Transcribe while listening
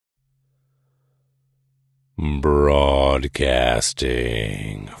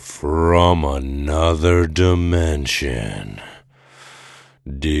Broadcasting from another dimension,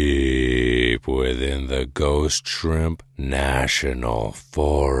 deep within the Ghostshrimp National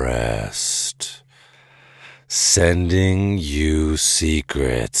Forest, sending you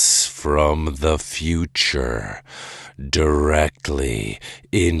secrets from the future directly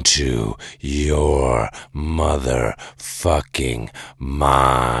into your motherfucking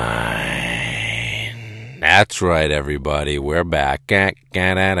mind. That's right, everybody. We're back. Boop.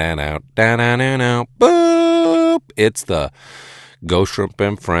 It's the Ghostshrimp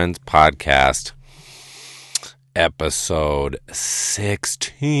and Friends podcast, episode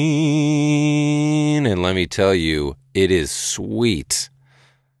 16. And let me tell you, it is sweet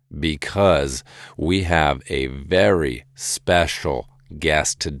because we have a very special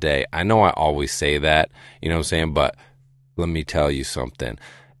guest today. I know I always say that, you know what I'm saying? But let me tell you something.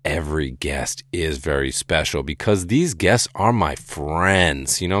 Every guest is very special because these guests are my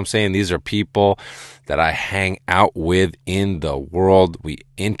friends. You know what I'm saying? These are people that I hang out with in the world. We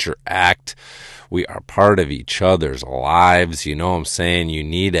interact. We are part of each other's lives. You know what I'm saying? You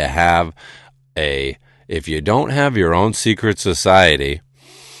need to have if you don't have your own secret society,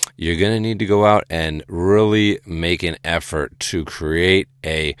 you're going to need to go out and really make an effort to create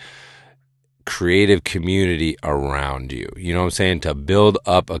a creative community around you. You know what I'm saying? To build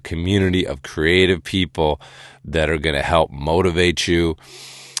up a community of creative people that are going to help motivate you.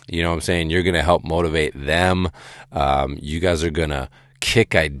 You know what I'm saying? You're going to help motivate them. You guys are going to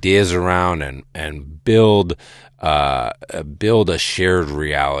kick ideas around and build a shared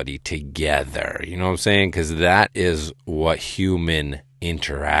reality together. You know what I'm saying? Because that is what human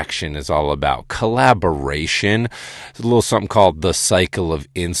interaction is all about. Collaboration. There's a little something called the cycle of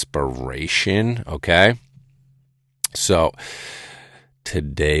inspiration. Okay. So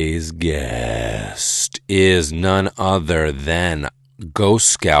today's guest is none other than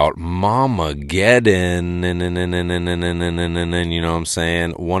Ghostscout Momageddon. You know what I'm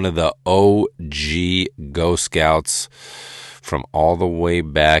saying? One of the OG Ghost Scouts from all the way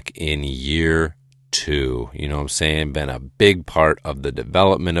back in year 2. You know what I'm saying? Been a big part of the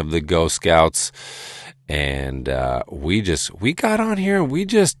development of the Ghost Scouts. And we got on here and we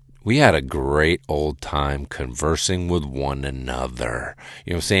had a great old time conversing with one another.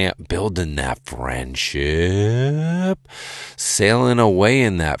 You know what I'm saying? Building that friendship. Sailing away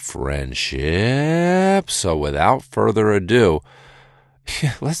in that friendship. So without further ado,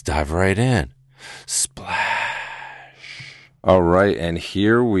 let's dive right in. Splash. All right, and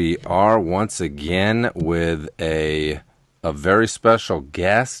here we are once again with a very special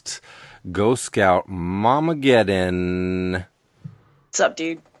guest, Ghostscout Momageddon. What's up,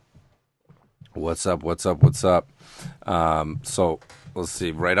 dude? What's up? So let's see,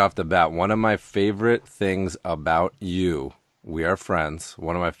 right off the bat, one of my favorite things about you, we are friends,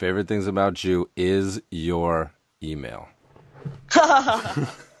 one of my favorite things about you is your email.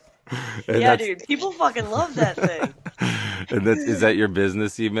 Yeah, dude, people fucking love that thing. And is that your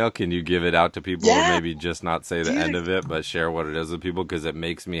business email? Can you give it out to people, or maybe just not say the end of it, but share what it is with people? Because it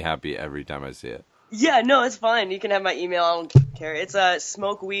makes me happy every time I see it. Yeah, no, it's fine. You can have my email. I don't care. It's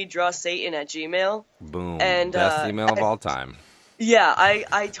smokeweeddrawsatan@gmail. Boom. And best email of all time. Yeah,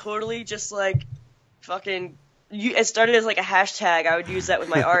 I totally just like fucking. It started as like a hashtag. I would use that with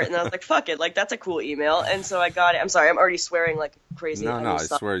my art, and I was like, "Fuck it!" Like that's a cool email, and so I got it. I'm sorry, I'm already swearing like crazy. No, I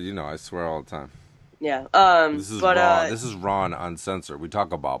swear. You know, I swear all the time. Yeah. This is raw. This is raw and uncensored. We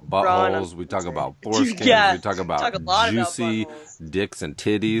talk about buttholes. We talk about foreskins. Yeah, we talk about juicy dicks and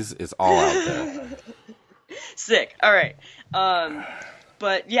titties. It's all out there. Sick. All right.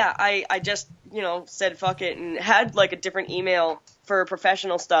 But yeah, I just said fuck it and had like a different email for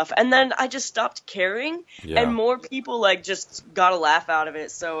professional stuff, and then I just stopped caring, and more people like just got a laugh out of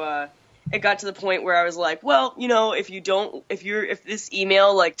it. So it got to the point where I was like, well, if this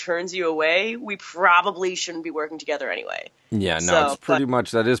email like turns you away, we probably shouldn't be working together anyway. Yeah, no,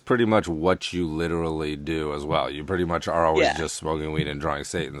 that is pretty much what you literally do as well. You pretty much are always just smoking weed and drawing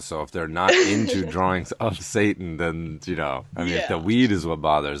Satan. So if they're not into drawings of Satan, then, if the weed is what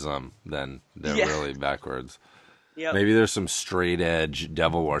bothers them, then they're really backwards. Yep. Maybe there's some straight edge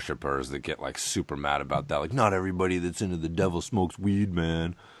devil worshippers that get like super mad about that. Like, not everybody that's into the devil smokes weed,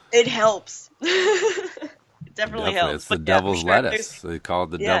 man. It helps. It definitely helps. It's the devil's lettuce. They call it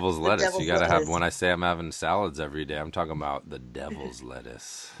the devil's lettuce. You gotta have. When I say I'm having salads every day, I'm talking about the devil's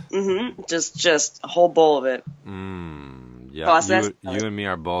lettuce. Mm-hmm. Just a whole bowl of it. Yeah. You and me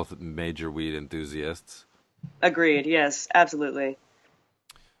are both major weed enthusiasts. Agreed. Yes, absolutely.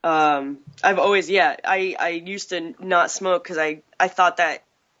 I've always, I used to not smoke because I thought that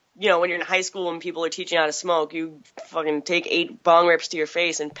when you're in high school and people are teaching how to smoke, you fucking take 8 bong rips to your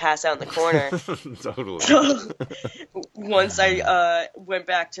face and pass out in the corner. Totally. So once I went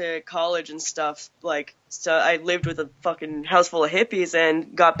back to college and stuff, so I lived with a fucking house full of hippies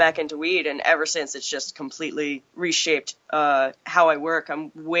and got back into weed, and ever since it's just completely reshaped how I work.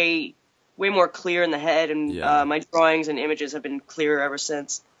 I'm way more clear in the head, and my drawings and images have been clearer ever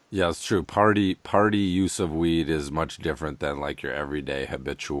since. Yeah, it's true. Party use of weed is much different than like your everyday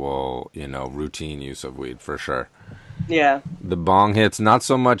habitual, routine use of weed, for sure. Yeah. The bong hits, not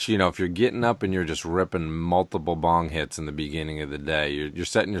so much, if you're getting up and you're just ripping multiple bong hits in the beginning of the day, you're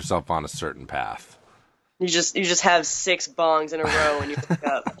setting yourself on a certain path. You just have 6 bongs in a row when you wake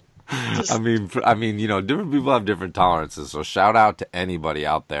up. I mean, different people have different tolerances. So shout out to anybody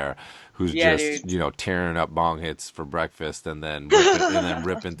out there who's tearing up bong hits for breakfast and then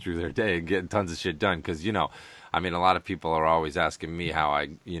ripping through their day and getting tons of shit done. Because a lot of people are always asking me how I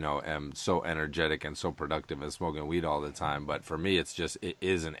am so energetic and so productive and smoking weed all the time. But for me, it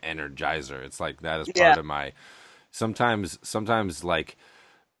is an energizer. It's like that is part of my. Sometimes like.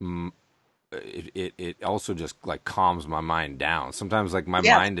 It also just like calms my mind down. Sometimes like my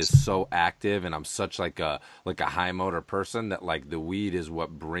mind is so active and I'm such like a high motor person that like the weed is what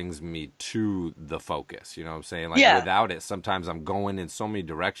brings me to the focus. You know what I'm saying? Like without it, sometimes I'm going in so many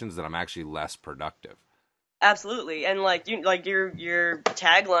directions that I'm actually less productive. Absolutely. And your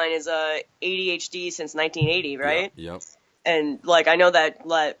tagline is ADHD since 1980, right? Yep. And I know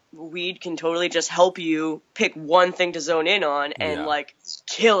that weed can totally just help you pick one thing to zone in on and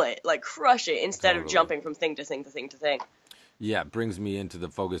kill it, crush it instead of jumping from thing to thing to thing to thing. Yeah, it brings me into the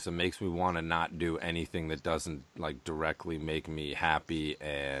focus and makes me want to not do anything that doesn't directly make me happy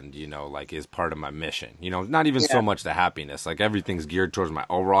and is part of my mission. Not even so much the happiness. Everything's geared towards my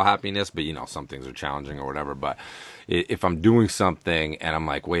overall happiness, but some things are challenging or whatever. But if I'm doing something and I'm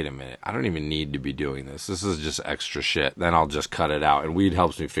like, wait a minute, I don't even need to be doing this. This is just extra shit. Then I'll just cut it out, and weed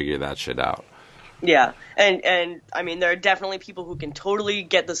helps me figure that shit out. Yeah, and I mean, there are definitely people who can totally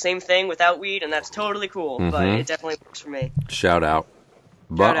get the same thing without weed, and that's totally cool, but it definitely works for me. Shout out.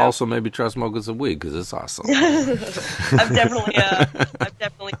 But also maybe try smoking some weed, because it's awesome. I've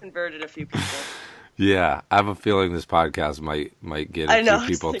definitely converted a few people. Yeah, I have a feeling this podcast might get a few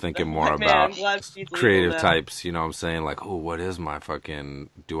people thinking more about creative types, you know what I'm saying? Like, oh, what is my fucking,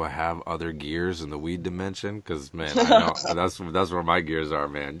 do I have other gears in the weed dimension? Because, man, I know, that's where my gears are,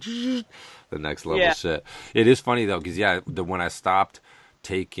 man. The next level shit. It is funny, though, because, when I stopped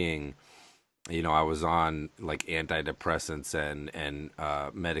taking, I was on, antidepressants and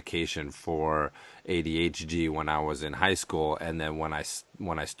medication for ADHD when I was in high school, and then when I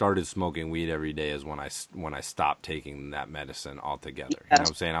started smoking weed every day is when I stopped taking that medicine altogether. You know what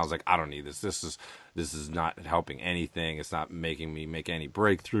I'm saying? I was like, I don't need this. This is not helping anything. It's not making me make any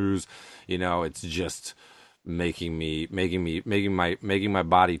breakthroughs. It's just making my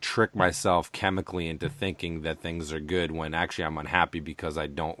body trick myself chemically into thinking that things are good when actually I'm unhappy because I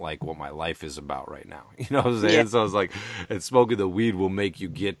don't like what my life is about right now. You know what I'm saying? Yeah. So it's like, and smoking the weed will make you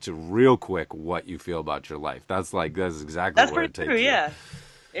get to real quick what you feel about your life. That's exactly what it takes. True, yeah.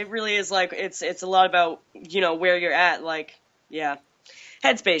 It really is it's a lot about, where you're at,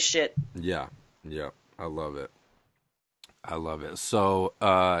 headspace shit. Yeah. I love it. So,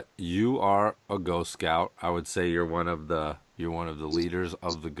 you are a Ghost Scout. I would say you're one of the leaders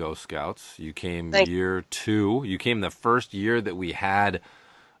of the Ghost Scouts. You came year 2. You came the first year that we had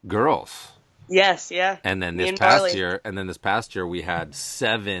girls. Yes, yeah. And then this past year we had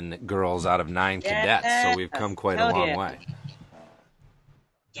 7 girls out of 9 cadets. So we've come quite a long way.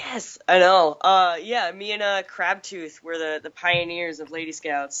 Yes, I know. Me and Crabtooth were the pioneers of Lady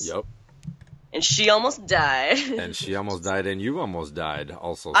Scouts. Yep. And she almost died. And you almost died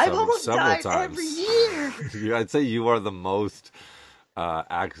also several times. Every year. I'd say you are the most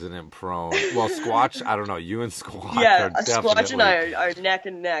accident prone. Well, Squatch, I don't know. You and Squatch are definitely... Squatch and I are neck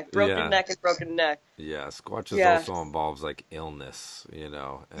and neck. Broken neck and broken neck. Yeah, Squatch also involves, illness, And,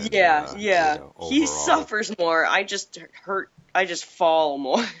 he suffers more. I just fall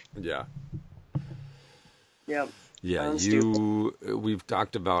more. Yeah. Yep. Yeah, we've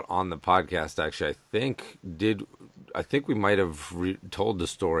talked about on the podcast, actually, I think we might have told the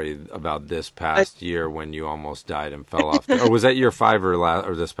story about this past year when you almost died and fell off. Or was that year 5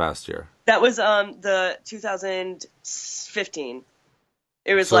 or this past year? That was the 2015.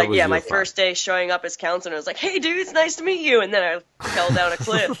 It was my first day showing up as counselor. I was like, hey, dude, it's nice to meet you. And then I fell down a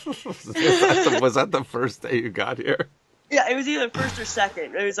cliff. Was that the first day you got here? Yeah, it was either first or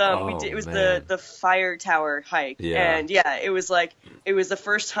second. It was Oh it was man. the fire tower hike, Yeah. and yeah, it was like it was the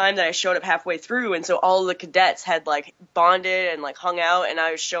first time that I showed up halfway through, and so all the cadets had like bonded and like hung out, and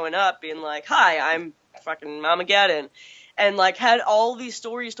I was showing up being like, "Hi, I'm fucking Momageddon," and like had all these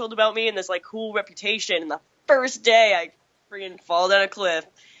stories told about me and this like cool reputation. And the first day, I freaking fall down a cliff.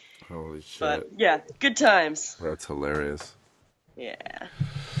 Holy But shit. yeah, good times. That's hilarious. Yeah.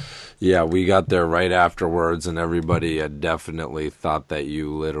 Yeah, we got there right afterwards, and everybody had definitely thought that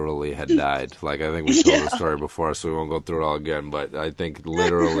you literally had died. Like, I think we told the Yeah. story before, so we won't go through it all again. But I think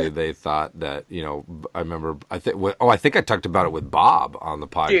literally they thought that, I remember, I think I talked about it with Bob on the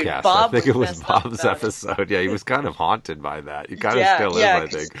Dude, podcast. I Bob think was it was messed up Bob's about it. episode. Yeah, he was kind of haunted by that. He kind of Yeah, still is, yeah, I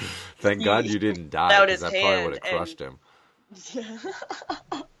 'cause think. Thank God he you didn't held die, out because his that probably would hand have and crushed him.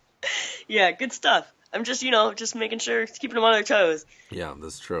 yeah, good stuff. I'm just, just making sure, keeping them on their toes. Yeah,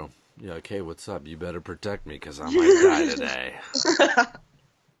 that's true. Yeah, okay, what's up? You better protect me, because I might die today.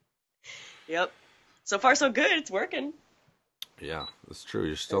 Yep. So far, so good. It's working. Yeah, that's true.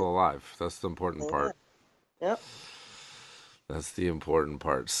 You're still alive. That's the important Yeah. part. Yep. That's the important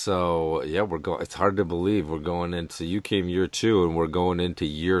part. So, yeah, we're going. It's hard to believe we're going into. You came year 2, and we're going into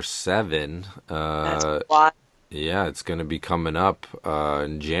year 7. That's why. Yeah, it's going to be coming up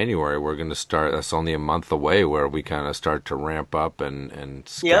in January. We're going to start. That's only a month away, where we kind of start to ramp up, and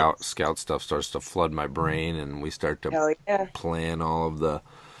Yep. scout stuff starts to flood my brain, and we start to Hell yeah. plan all of the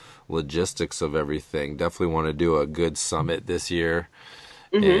logistics of everything. Definitely want to do a good summit this year,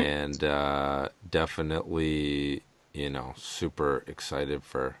 Mhm. and definitely, super excited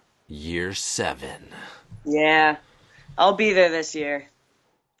for year 7. Yeah. I'll be there this year.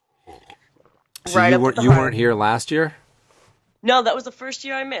 So Right you up at weren't the you weren't heart. here last year? No, that was the first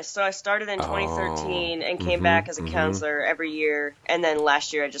year I missed. So I started in Oh, 2013 and came mm-hmm, back as a mm-hmm. counselor every year. And then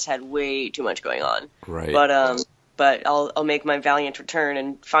last year I just had way too much going on. Right. But I'll make my valiant return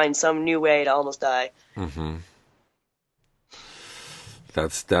and find some new way to almost die. Mm-hmm.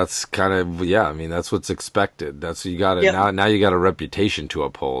 That's kind of, yeah. I mean, that's what's expected. That's you got to Yep. now. Now you got a reputation to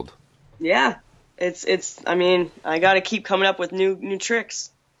uphold. Yeah. It's I mean, I got to keep coming up with new tricks.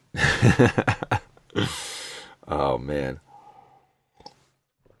 Oh man,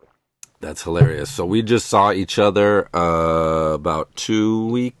 that's hilarious. So we just saw each other about 2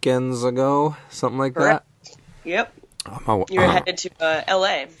 weekends ago, something like Correct. that. Yep. Oh, You're headed to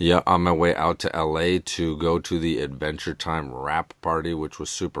LA. yeah, on my way out to LA to go to the Adventure Time wrap party, which was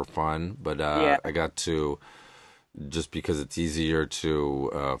super fun. But Yeah. I got to, just because it's easier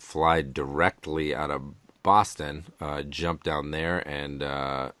to fly directly out of Boston, jump down there and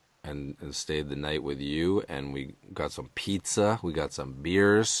stayed the night with you. And we got some pizza, we got some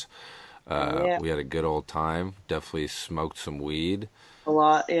beers, Yeah. we had a good old time. Definitely smoked some weed. A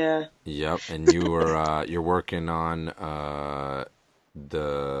lot. Yeah. Yep, and you were you're working on a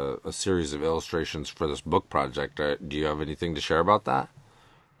series of illustrations for this book project. Do you have anything to share about that?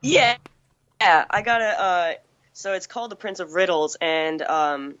 Yeah. Yeah. I got to so it's called The Prince of Riddles, and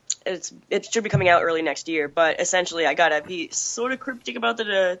it should be coming out early next year. But essentially, I gotta be sort of cryptic about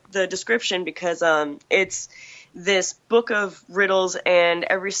the description because it's this book of riddles, and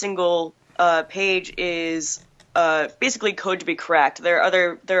every single page is basically code to be cracked. There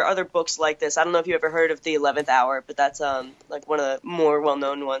are other books like this. I don't know if you ever heard of the 11th Hour, but that's like one of the more well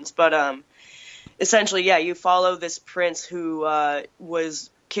known ones. But essentially, yeah, you follow this prince who was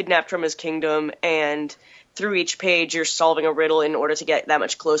kidnapped from his kingdom, and through each page you're solving a riddle in order to get that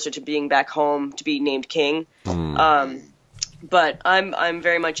much closer to being back home to be named king. But I'm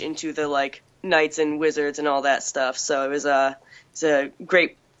very much into the like knights and wizards and all that stuff, so it's a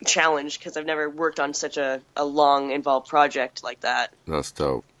great challenge because I've never worked on such a long involved project like that. That's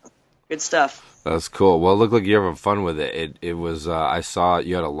dope. Good stuff. That's cool. Well, it looked like you're having fun with it. It was. I saw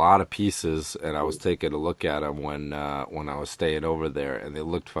you had a lot of pieces, and I was taking a look at them when I was staying over there, and they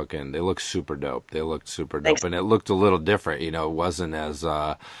looked fucking. They looked super dope. They looked super dope, Thanks. and it looked a little different. It wasn't as.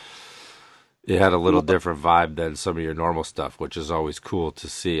 It had a little different vibe than some of your normal stuff, which is always cool to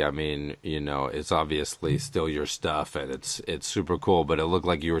see. I mean, it's obviously still your stuff, and it's super cool, but it looked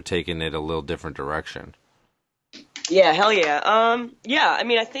like you were taking it a little different direction. Yeah, hell yeah. Yeah, I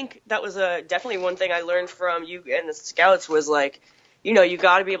mean, I think that was definitely one thing I learned from you and the scouts was like, you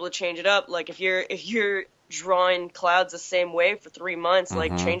got to be able to change it up. Like if you're drawing clouds the same way for 3 months,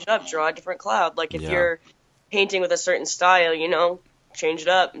 like Mm-hmm. change it up, draw a different cloud. Like if Yeah. you're painting with a certain style, change it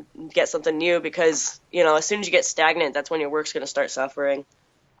up and get something new because, as soon as you get stagnant, that's when your work's going to start suffering.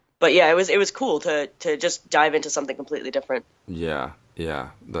 But yeah, it was cool to just dive into something completely different. Yeah, yeah,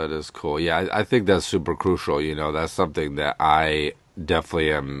 that is cool. Yeah, I think that's super crucial. That's something that I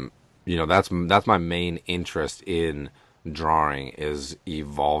definitely am. That's my main interest in drawing is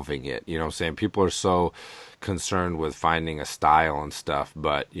evolving it. You know what I'm saying? People are so concerned with finding a style and stuff,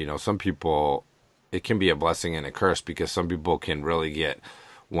 but you know, some people, it can be a blessing and a curse, because some people can really get,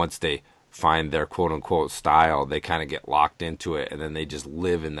 once they find their quote unquote style, they kind of get locked into it, and then they just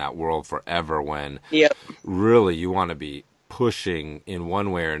live in that world forever, when Yep. really you want to be pushing in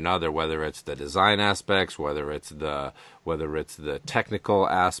one way or another, whether it's the design aspects, whether it's the technical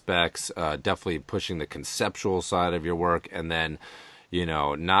aspects, definitely pushing the conceptual side of your work, and then, you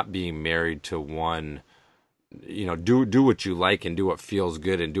know, not being married to one. You know, do what you like and do what feels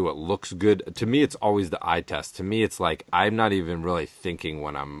good and do what looks good. To me, it's always the eye test. To me, it's like I'm not even really thinking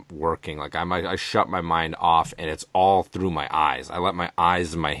when I'm working. Like I shut my mind off, and it's all through my eyes. I let my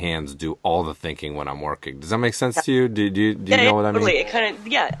eyes and my hands do all the thinking when I'm working. Does that make sense to you? Do you know what I mean? Totally. It kind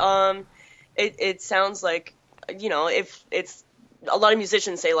of, it sounds like, you know, if it's, a lot of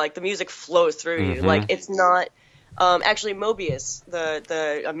musicians say like the music flows through you. Like it's not. Actually, Mobius,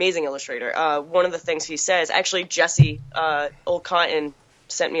 the amazing illustrator, one of the things he says, actually Jesse, Old Cotton,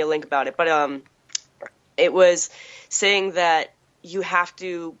 sent me a link about it, but it was saying that you have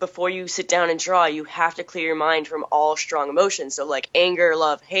to, before you sit down and draw, you have to clear your mind from all strong emotions. So like anger,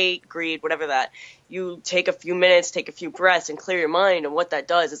 love, hate, greed, whatever that. You take a few minutes, take a few breaths, and clear your mind, and what that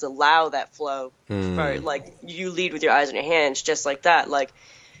does is allow that flow. Or, like, you lead with your eyes and your hands, just like that. Like,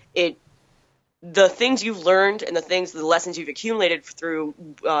 the things you've learned and the lessons you've accumulated through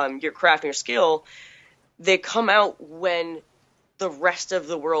your craft and your skill, they come out when the rest of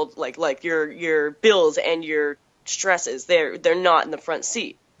the world, like your bills and your stresses, they're not in the front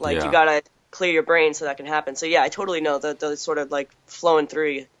seat. Like, you gotta clear your brain so that can happen. So yeah, I totally know the sort of like flowing through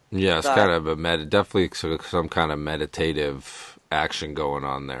you. Yeah, it's kind of definitely some kind of meditative action going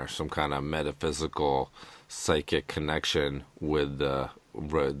on there, some kind of metaphysical, psychic connection with the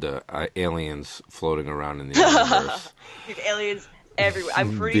aliens floating around in the universe. Dude, aliens everywhere.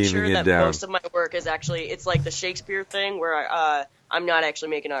 I'm pretty sure that most of my work is actually, it's like the Shakespeare thing where I'm not actually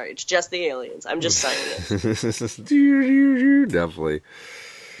making art. It's just the aliens. I'm just signing it. Definitely.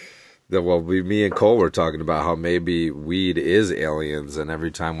 Well, me and Cole were talking about how maybe weed is aliens, and every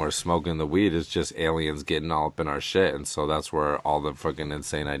time we're smoking the weed, it's just aliens getting all up in our shit, and so that's where all the fucking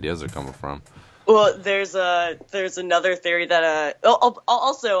insane ideas are coming from. Well, there's another theory that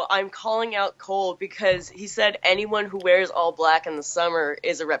also I'm calling out Cole because he said anyone who wears all black in the summer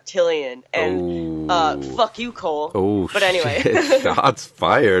is a reptilian, and fuck you, Cole. Oh, but anyway, shots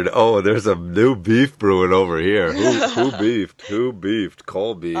fired. Oh, there's a new beef brewing over here. Who beefed? Who beefed?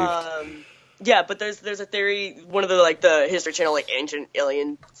 Cole beefed. Yeah, but there's a theory. One of the History Channel ancient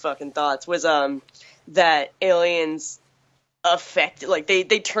alien fucking thoughts was that aliens affect, like they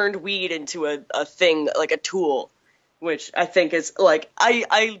turned weed into a thing, like a tool, which I think is like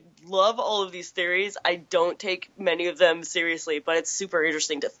I love all of these theories. I don't take many of them seriously, but it's super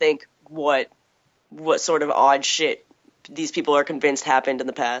interesting to think what sort of odd shit these people are convinced happened in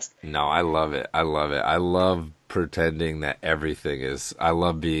the past. No, I love it. I love pretending that everything is. I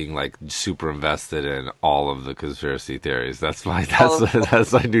love being like super invested in all of the conspiracy theories. That's my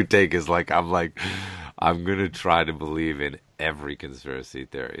new take. Is like I'm gonna try to believe in every conspiracy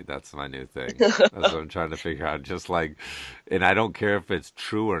theory. That's my new thing. That's what I'm trying to figure out. Just like, and I don't care if it's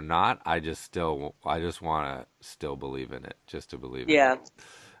true or not. I just want to still believe in it, just to believe in it.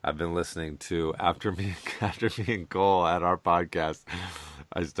 I've been listening to after me and Cole at our podcast.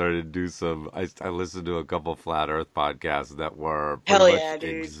 I started to do I listened to a couple flat Earth podcasts that were pretty much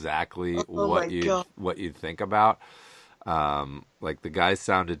exactly what you'd think about. Like the guy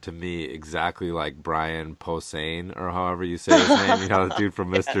sounded to me exactly like Brian Posehn, or however you say his name, you know, the dude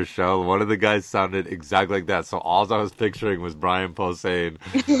from Mr. Show. One of the guys sounded exactly like that. So all I was picturing was Brian Posehn.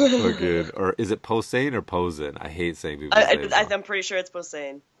 Or is it Posehn or Posen? I hate saying people's names. I'm pretty sure it's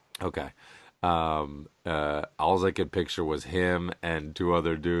Posehn. Okay. All I could picture was him and two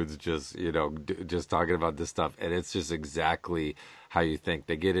other dudes just, you know, just talking about this stuff. And it's just exactly how you think.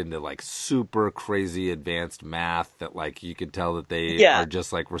 They get into like super crazy advanced math that like you could tell that they are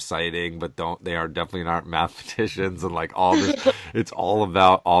just like reciting, but they are definitely not mathematicians, and like all this, it's all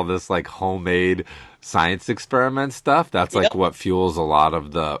about all this like homemade science experiment stuff. That's like what fuels a lot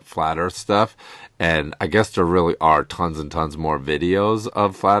of the flat Earth stuff. And I guess there really are tons and tons more videos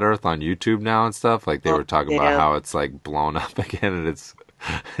of flat Earth on YouTube now and stuff. Like they were talking about how it's like blown up again, and it's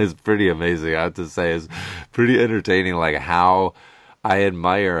pretty amazing. I have to say, it's pretty entertaining. Like how I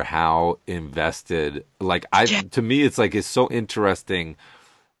admire how invested. Like to me, it's like it's so interesting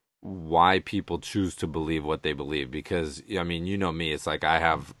why people choose to believe what they believe, because I mean, you know me, it's like I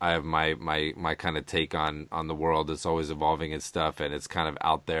have my kind of take on the world. It's always evolving and stuff, and it's kind of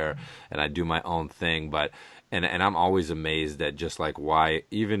out there, and I do my own thing. But and I'm always amazed at just like why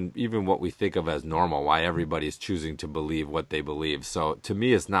even what we think of as normal, why everybody's choosing to believe what they believe. So to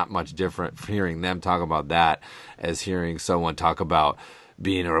me, it's not much different from hearing them talk about that as hearing someone talk about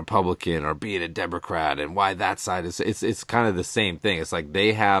being a Republican or being a Democrat, and why that side is. It's kind of the same thing. It's like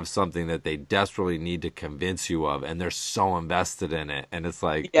they have something that they desperately need to convince you of, and they're so invested in it. And it's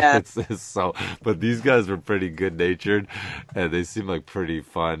like Yeah. it's so. But these guys were pretty good natured, and they seem like pretty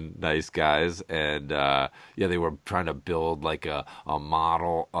fun, nice guys. And yeah, they were trying to build like a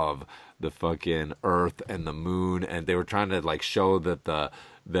model of the fucking Earth and the moon, and they were trying to like show that the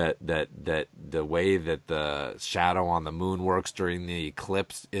way that the shadow on the moon works during the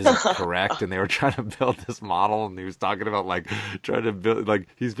eclipse isn't correct, and they were trying to build this model, and he was talking about like trying to build, like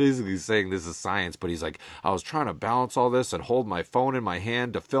he's basically saying this is science, but he's like, I was trying to balance all this and hold my phone in my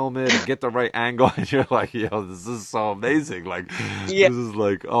hand to film it and get the right angle, and you're like, yo, this is so amazing. Like Yeah. this is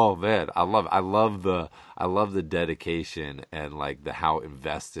like, oh man, I love the dedication and like the how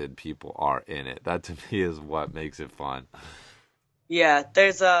invested people are in it. That to me is what makes it fun. Yeah,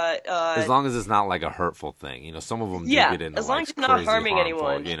 there's As long as it's not like a hurtful thing, you know. Some of them do yeah, get into as long like as you're not crazy harming harmful.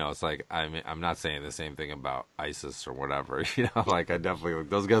 anyone. You know, it's like I mean, I'm not saying the same thing about ISIS or whatever. You know, like I definitely like,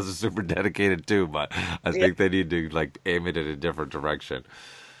 those guys are super dedicated too, but I Yeah. think they need to like aim it in a different direction.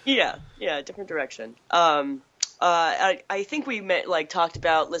 Yeah, different direction. I think we talked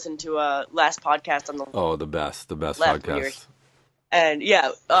about listening to a last podcast on the Oh, the best left when podcast. and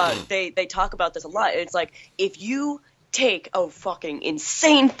yeah, they talk about this a lot. It's like if you take a fucking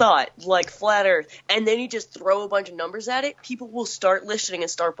insane thought like flat Earth, and then you just throw a bunch of numbers at it, people will start listening and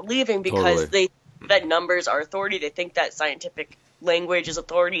start believing because Totally. that numbers are authority. They think that scientific language is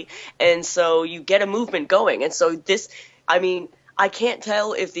authority, and so you get a movement going. And so I mean, I can't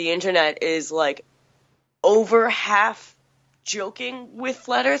tell if the internet is like over half joking with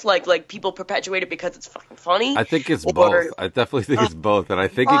flat Earth, like people perpetuate it because it's fucking funny, I think it's or both. I definitely think it's both, and I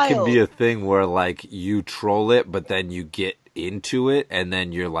think it can be wild. a thing where like you troll it, but then you get into it, and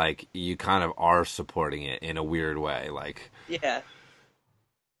then you're like you kind of are supporting it in a weird way. Like Yeah.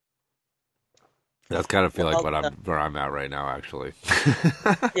 that's kind of feel like Well, what I'm where I'm at right now, actually.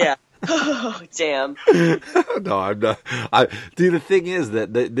 yeah. Oh, damn. No, I'm not. I dude. The thing is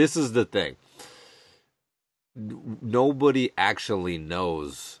that this is the thing. Nobody actually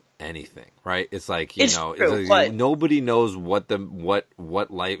knows anything, right? It's like It's it's true, like, but nobody knows what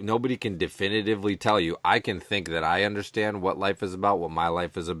life. Nobody can definitively tell you. I can think that I understand what life is about, what my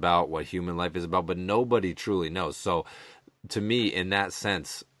life is about, what human life is about, but nobody truly knows. So, to me, in that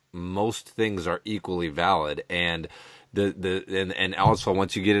sense, most things are equally valid, and and also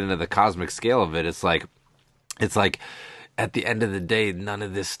once you get into the cosmic scale of it, it's like at the end of the day, none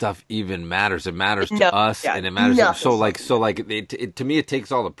of this stuff even matters. It matters to no, us, yeah, and it matters. nothing So fucking. like to me, it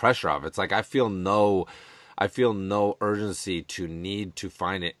takes all the pressure off. It's like I feel no urgency to need to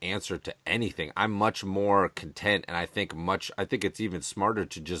find an answer to anything. I'm much more content, and I think it's even smarter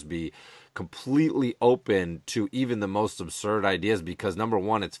to just be completely open to even the most absurd ideas, because number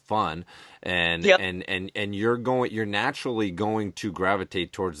one, it's fun, and Yep. you're naturally going to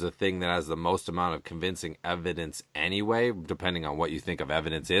gravitate towards the thing that has the most amount of convincing evidence anyway, depending on what you think of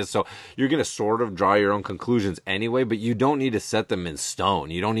evidence is. So you're going to sort of draw your own conclusions anyway, but you don't need to set them in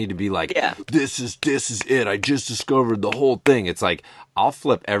stone. You don't need to be like, Yeah. this is it, I just discovered the whole thing. It's like I'll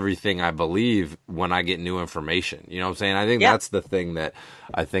flip everything I believe when I get new information. You know what I'm saying? I think Yeah. that's the thing that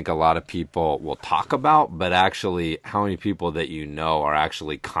I think a lot of people will talk about, but actually how many people that you know are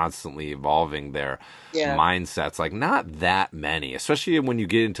actually constantly evolving their Yeah. mindsets? Like not that many, especially when you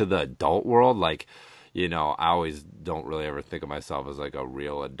get into the adult world. Like, you know, I always don't really ever think of myself as like a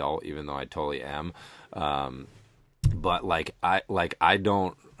real adult, even though I totally am. But I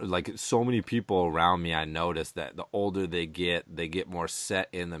don't like so many people around me. I notice that the older they get more set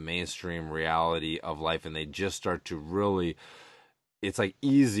in the mainstream reality of life, and they just start to really, it's like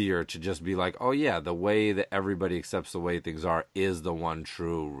easier to just be like, oh yeah, the way that everybody accepts the way things are is the one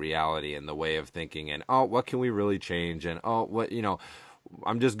true reality and the way of thinking, and oh, what can we really change, and oh, what, you know,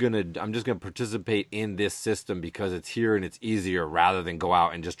 I'm just gonna participate in this system because it's here and it's easier, rather than go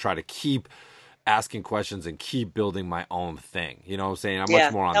out and just try to keep asking questions and keep building my own thing. You know what I'm saying? I'm much Yeah.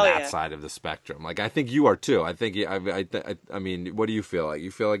 more on Hell that yeah. side of the spectrum. Like I think you are too. I think I mean, what do you feel like? You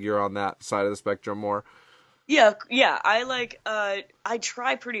feel like you're on that side of the spectrum more? Yeah, yeah. I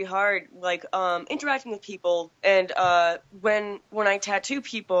try pretty hard interacting with people, and when I tattoo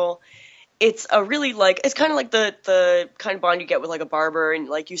people, it's a really like it's kind of like the kind of bond you get with like a barber, and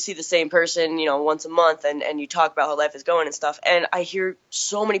like you see the same person, you know, once a month, and you talk about how life is going and stuff. And I hear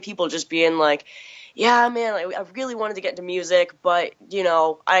so many people just being like, yeah, man, like, I really wanted to get into music, but you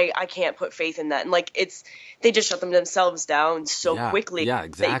know, I can't put faith in that. And like they just shut themselves down so Yeah, quickly yeah,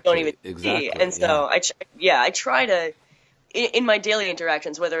 that you don't even exactly, see. exactly. And Yeah, so I try to in my daily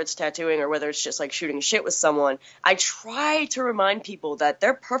interactions, whether it's tattooing or whether it's just like shooting shit with someone, I try to remind people that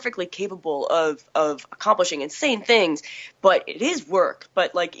they're perfectly capable of accomplishing insane things, but it is work.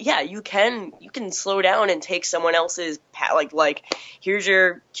 But like, yeah, you can slow down and take someone else's like here's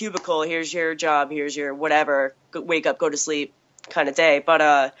your cubicle, here's your job, here's your whatever, wake up, go to sleep kind of day.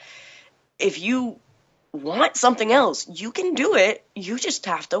 But if you want something else, you can do it. You just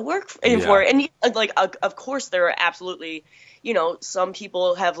have to work for yeah, it. And like, of course, there are absolutely, you know, some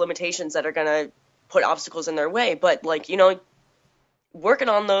people have limitations that are gonna put obstacles in their way. But like, you know, working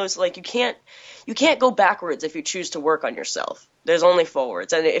on those, like you can't go backwards if you choose to work on yourself. There's only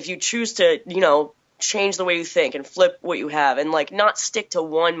forwards. And if you choose to, you know, change the way you think and flip what you have and like not stick to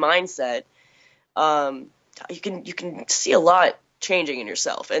one mindset, um, you can see a lot changing in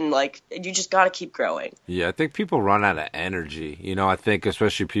yourself, and like you just got to keep growing. yeah. I think people run out of energy. You know, I think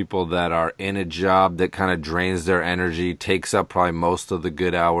especially people that are in a job that kind of drains their energy, takes up probably most of the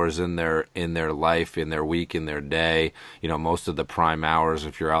good hours in their life, in their week, in their day. You know, most of the prime hours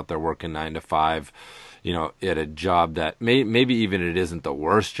if you're out there working 9 to 5. You know, at a job that maybe even it isn't the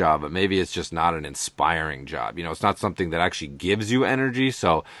worst job, but maybe it's just not an inspiring job. You know, it's not something that actually gives you energy.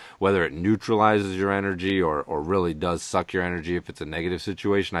 So whether it neutralizes your energy or really does suck your energy if it's a negative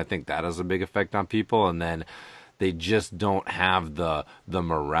situation, I think that has a big effect on people. And then they just don't have the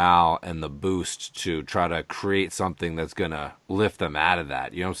morale and the boost to try to create something that's going to lift them out of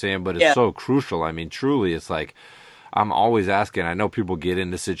that. You know what I'm saying? But it's Yeah. so crucial. I mean, truly, it's like, I'm always asking. I know people get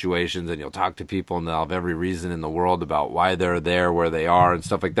into situations and you'll talk to people and they'll have every reason in the world about why they're there, where they are and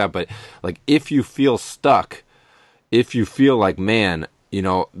stuff like that. But like, if you feel stuck, if you feel like, man, you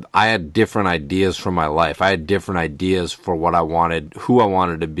know, I had different ideas for my life. I had different ideas for what I wanted, who I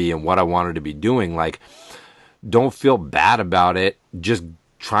wanted to be and what I wanted to be doing. Like, don't feel bad about it. Just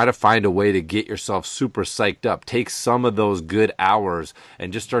try to find a way to get yourself super psyched up. Take some of those good hours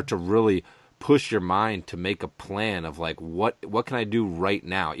and just start to really push your mind to make a plan of like what can I do right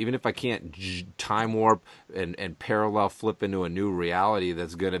now, even if I can't time warp and parallel flip into a new reality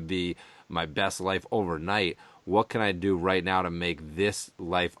that's going to be my best life overnight. What can I do right now to make this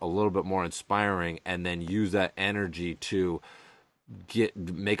life a little bit more inspiring, and then use that energy to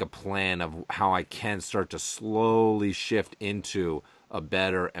make a plan of how I can start to slowly shift into a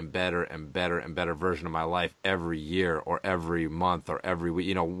better and better and better and better version of my life every year or every month or every week,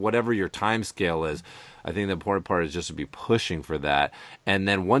 you know, whatever your time scale is. I think the important part is just to be pushing for that. And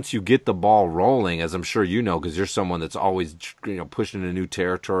then once you get the ball rolling, as I'm sure you know, because you're someone that's always, you know, pushing into new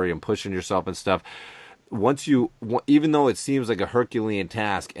territory and pushing yourself and stuff, once you, even though it seems like a Herculean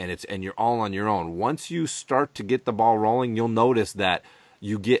task and you're all on your own, once you start to get the ball rolling, you'll notice that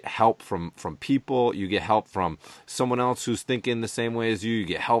you get help from people, you get help from someone else who's thinking the same way as you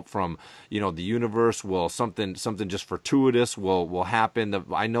get help from, you know, the universe. Will something just fortuitous will happen.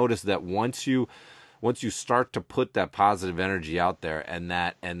 I noticed that once you start to put that positive energy out there, and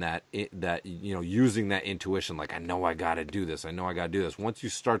that you know, using that intuition, like, I know I got to do this, once you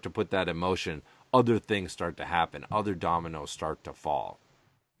start to put that emotion, other things start to happen, other dominoes start to fall.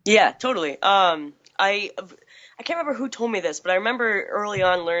 Yeah, totally. I can't remember who told me this, but I remember early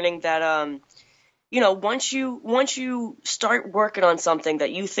on learning that you know, once you start working on something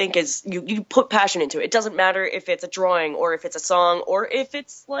that you think is you put passion into it. It doesn't matter if it's a drawing or if it's a song or if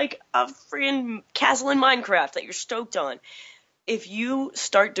it's like a freaking castle in Minecraft that you're stoked on. If you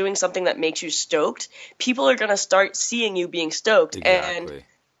start doing something that makes you stoked, people are gonna start seeing you being stoked, and Exactly.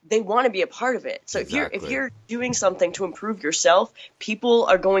 they want to be a part of it. So if Exactly. you're doing something to improve yourself, people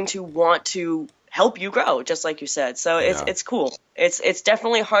are going to want to help you grow, just like you said. So it's Yeah. it's cool. It's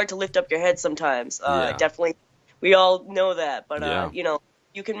definitely hard to lift up your head sometimes. Yeah. Definitely, we all know that. But Yeah. you know,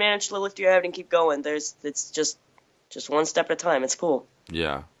 you can manage to lift your head and keep going. It's just one step at a time. It's cool.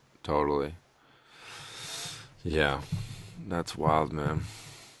 Yeah. Totally. Yeah. That's wild, man.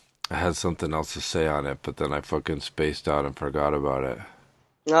 I had something else to say on it, but then I fucking spaced out and forgot about it.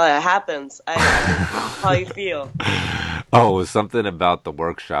 No, it happens. I can how you feel. Oh, it was something about the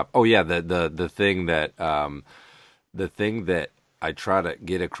workshop. Oh yeah, the thing that I try to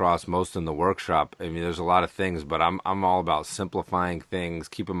get across most in the workshop. I mean, there's a lot of things, but I'm all about simplifying things,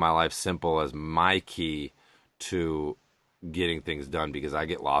 keeping my life simple as my key to getting things done, because I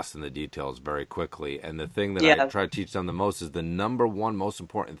get lost in the details very quickly. And the thing that I Yeah. try to teach them the most is the number one most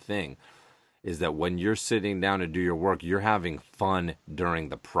important thing is that when you're sitting down to do your work, you're having fun during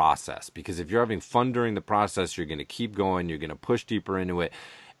the process. Because if you're having fun during the process, you're going to keep going, you're going to push deeper into it,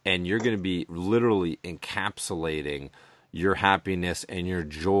 and you're going to be literally encapsulating your happiness and your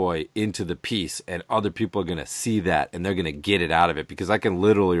joy into the piece, and other people are going to see that and they're going to get it out of it. Because I can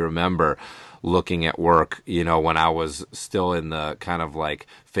literally remember looking at work, when I was still in the kind of like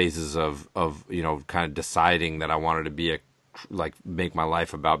phases of kind of deciding that I wanted to be make my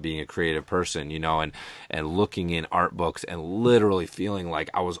life about being a creative person, and looking in art books and literally feeling like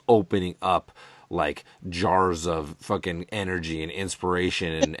I was opening up like jars of fucking energy and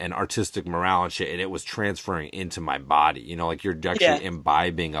inspiration and artistic morale and shit, and it was transferring into my body, like you're actually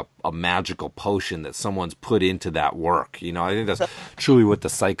imbibing a magical potion that someone's put into that work. I think that's truly what the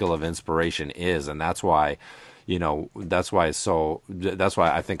cycle of inspiration is, and that's why that's why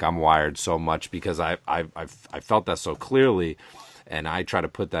I think I'm wired so much, because I felt that so clearly, and I try to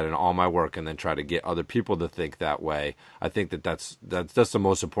put that in all my work, and then try to get other people to think that way. I think that's the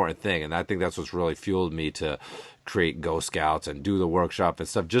most important thing, and I think that's what's really fueled me to create Ghost Scouts and do the workshop and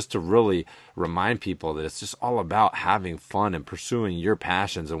stuff, just to really remind people that it's just all about having fun and pursuing your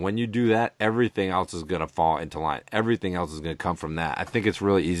passions. And when you do that, everything else is going to fall into line. Everything else is going to come from that. I think it's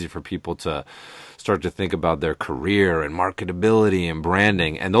really easy for people to start to think about their career and marketability and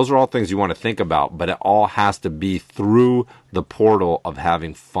branding. And those are all things you want to think about, but it all has to be through the portal of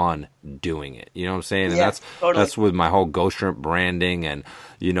having fun doing it. You know what I'm saying? And that's with my whole Ghostshrimp branding, and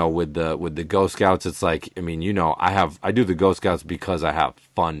with the Ghost Scouts, it's like, I do the Ghost Scouts because I have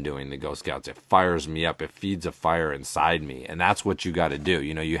fun doing the Ghost Scouts. It fires me up. It feeds a fire inside me, and that's what you got to do.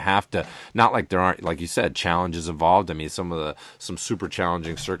 You have to, not like there aren't, like you said, challenges involved. I mean, some super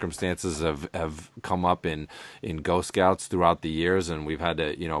challenging circumstances have come up in Ghost Scouts throughout the years, and we've had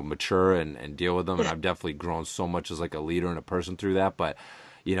to mature and deal with them. And I've definitely grown so much as like a leader and a person through that. But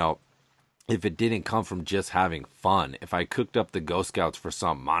if it didn't come from just having fun, if I cooked up the Ghost Scouts for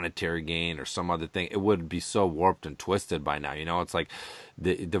some monetary gain or some other thing, it would be so warped and twisted by now. It's like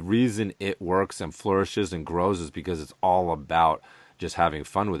the reason it works and flourishes and grows is because it's all about just having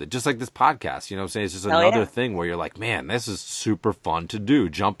fun with it. Just like this podcast, what I'm saying? It's just another thing where you're like, man, this is super fun to do.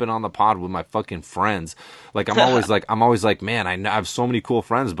 Jumping on the pod with my fucking friends. Like, I'm always like, man, I have so many cool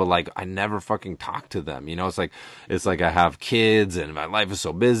friends, but like, I never fucking talk to them. It's like I have kids and my life is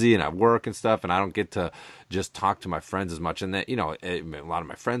so busy and I work and stuff, and I don't get to just talk to my friends as much. And that, a lot of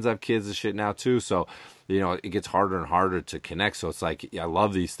my friends have kids and shit now too. So, it gets harder and harder to connect. So it's like, I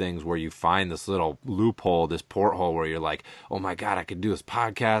love these things where you find this little loophole, this porthole where you're like, oh my God, I could do this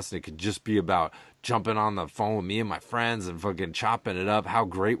podcast and it could just be about jumping on the phone with me and my friends and fucking chopping it up. How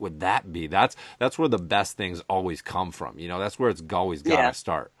great would that be? That's where the best things always come from. That's where it's always got to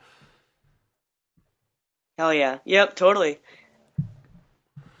start. Hell yeah. Yep, totally.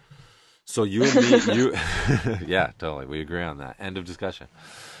 So you and me, yeah, totally. We agree on that. End of discussion.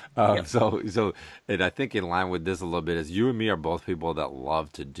 So, and I think in line with this a little bit is you and me are both people that love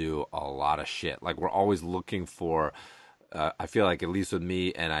to do a lot of shit. Like, we're always looking for, I feel like, at least with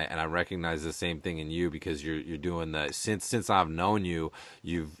me, and I recognize the same thing in you, because you're doing since I've known you,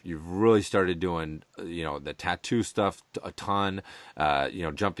 you've really started doing, the tattoo stuff a ton,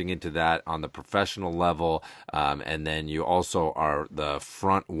 jumping into that on the professional level. And then you also are the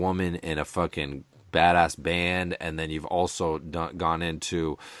front woman in a fucking badass band, and then you've also gone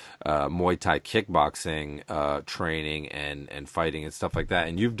into Muay Thai kickboxing training and fighting and stuff like that.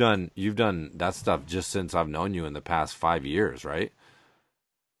 And you've done that stuff just since I've known you in the past 5 years, right?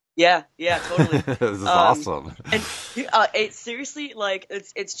 Yeah, totally. This is awesome. And it seriously, like,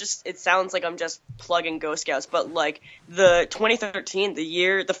 it sounds like I'm just plugging Ghost Scouts, but like the 2013,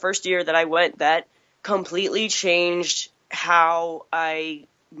 the first year that I went, that completely changed how I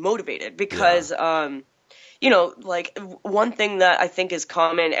motivated, because like, one thing that I think is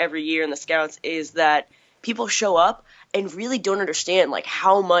common every year in the Scouts is that people show up and really don't understand like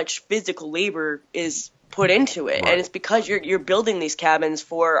how much physical labor is put into it. Right. And it's because you're building these cabins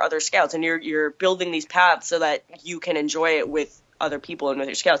for other Scouts, and you're building these paths so that you can enjoy it with other people and with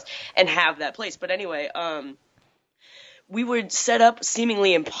your Scouts and have that place. But anyway, we would set up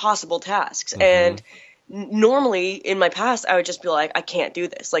seemingly impossible tasks, and normally in my past I would just be like, I can't do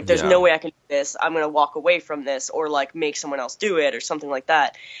this. Like, there's no way I can do this. I'm going to walk away from this, or like make someone else do it or something like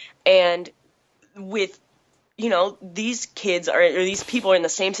that. And with, these kids or these people are in the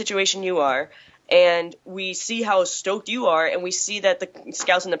same situation you are, and we see how stoked you are, and we see that the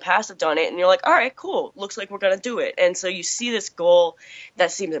Scouts in the past have done it, and you're like, all right, cool. Looks like we're going to do it. And so you see this goal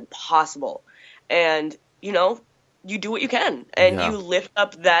that seems impossible. And, you do what you can, and Yeah. you lift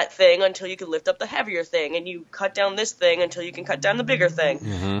up that thing until you can lift up the heavier thing, and you cut down this thing until you can cut down the bigger thing.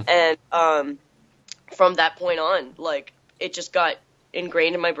 Mm-hmm. And from that point on, like, it just got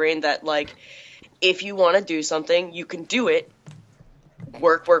ingrained in my brain that, like, if you want to do something, you can do it.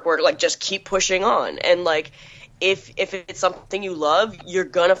 Work, work, work. Like, just keep pushing on. And, like, if it's something you love, you're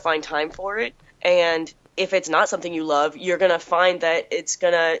gonna find time for it. And if it's not something you love, you're gonna find that it's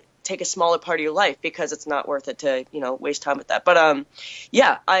gonna take a smaller part of your life because it's not worth it to, waste time with that. But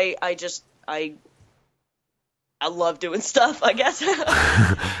yeah, I love doing stuff, I guess.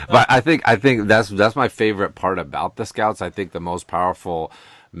 But I think that's my favorite part about the Scouts. I think the most powerful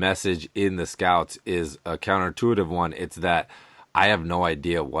message in the Scouts is a counterintuitive one. It's that I have no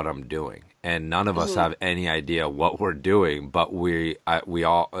idea what I'm doing, and none of us have any idea what we're doing. But I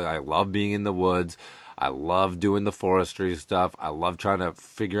love being in the woods. I love doing the forestry stuff. I love trying to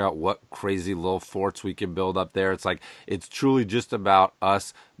figure out what crazy little forts we can build up there. It's like, it's truly just about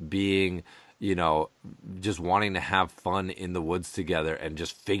us being, just wanting to have fun in the woods together and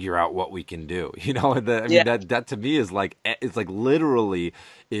just figure out what we can do. I mean, Yeah. that to me is like, it's like literally,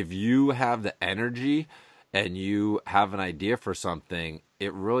 if you have the energy and you have an idea for something,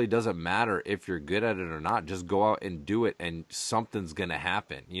 it really doesn't matter if you're good at it or not. Just go out and do it, and something's gonna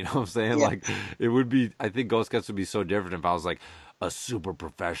happen. You know what I'm saying? Yeah. Like, it would be. I think Ghost Scouts would be so different if I was like a super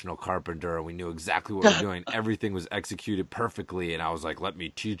professional carpenter and we knew exactly what we we're doing. Everything was executed perfectly, and I was like, "Let me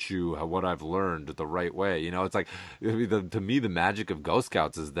teach you what I've learned the right way." It's like, to me, the magic of Ghost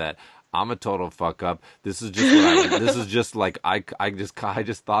Scouts is that I'm a total fuck up. This is just this is just like I just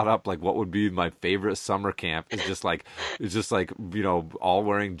thought up like what would be my favorite summer camp. It's just like all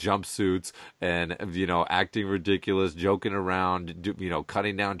wearing jumpsuits and acting ridiculous, joking around,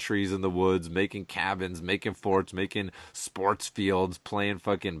 cutting down trees in the woods, making cabins, making forts, making sports fields, playing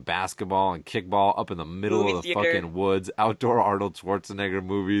fucking basketball and kickball up in the middle Movie of the theater. fucking woods, outdoor Arnold Schwarzenegger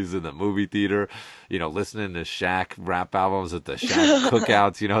movies in the movie theater, listening to Shaq rap albums at the Shaq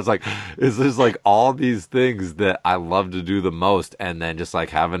cookouts. It's like, it's just like all these things that I love to do the most, and then just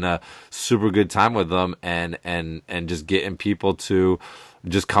like having a super good time with them, and just getting people to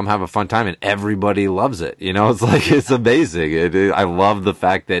just come have a fun time, and everybody loves it. It's like, it's amazing. I love the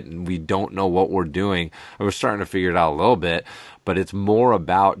fact that we don't know what we're doing. We're starting to figure it out a little bit, but it's more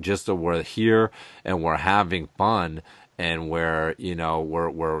about just that we're here and we're having fun, and where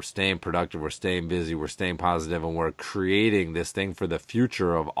we're staying productive, we're staying busy, we're staying positive, and we're creating this thing for the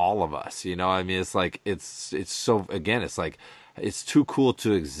future of all of us. I mean, it's like, it's so, again, it's like, it's too cool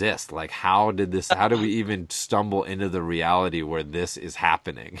to exist. Like, how did we even stumble into the reality where this is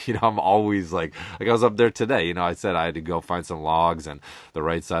happening? I'm always like I was up there today, I said I had to go find some logs, and the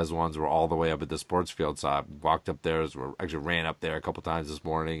right size ones were all the way up at the sports field. So I walked up there, actually ran up there a couple times this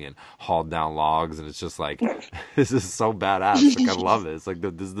morning and hauled down logs. And it's just like, this is so badass. Like, I love it. It's like,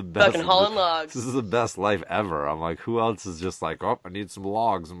 this is the best. Fucking hauling logs. This is the best life ever. I'm like, who else is just like, oh, I need some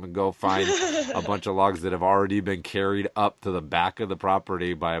logs. I'm going to go find a bunch of logs that have already been carried up to the back of the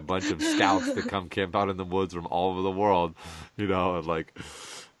property by a bunch of scouts that come camp out in the woods from all over the world, and like,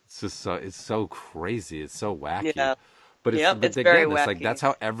 it's so crazy. It's so wacky. Yeah. But it's again, very it's wacky. like, that's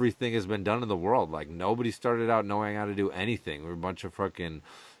how everything has been done in the world. Like, nobody started out knowing how to do anything. We're a bunch of fucking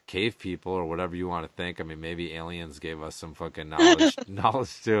cave people, or whatever you want to think. I mean, maybe aliens gave us some fucking knowledge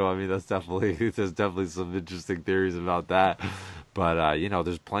too. I mean, there's definitely some interesting theories about that. But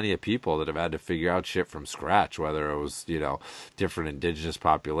there's plenty of people that have had to figure out shit from scratch, whether it was different indigenous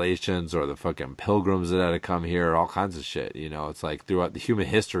populations or the fucking pilgrims that had to come here, all kinds of shit. It's like, throughout the human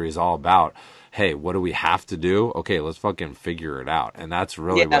history is all about, hey, what do we have to do? Okay, let's fucking figure it out. And that's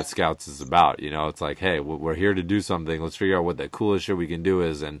really what Scouts is about. It's like, hey, we're here to do something. Let's figure out what the coolest shit we can do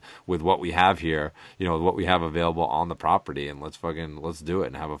is, and with what we have here, what we have available on the property, and let's do it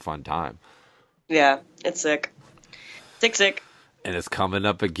and have a fun time. Yeah, it's sick. Sick. And it's coming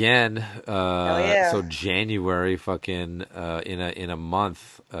up again. Yeah. So January, fucking in a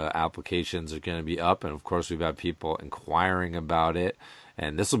month, applications are going to be up, and of course we've had people inquiring about it.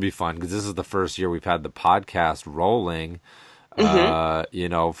 And this will be fun because this is the first year we've had the podcast rolling,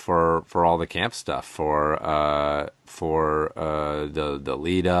 for all the camp stuff, for the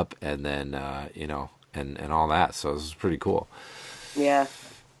lead up, and then and all that. So this is pretty cool. Yeah.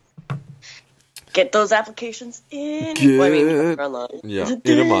 Get those applications in. In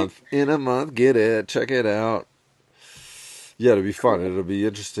a month, get it, check it out. Yeah, it'll be fun. It'll be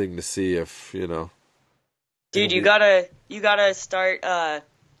interesting to see if Dude, you gotta start.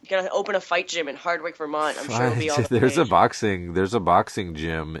 You gotta open a fight gym in Hardwick, Vermont. I'm sure it'll be on the There's page. a boxing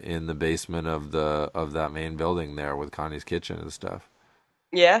gym in the basement of that main building there with Connie's kitchen and stuff.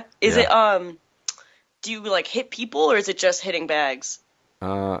 Yeah. Is it do you like hit people or is it just hitting bags?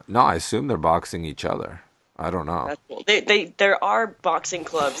 No, I assume they're boxing each other. I don't know. That's cool. There are boxing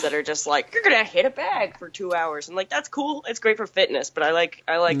clubs that are just like you're gonna hit a bag for 2 hours, and like that's cool. It's great for fitness, but I like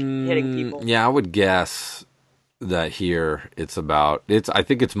hitting people. Yeah, I would guess that here it's I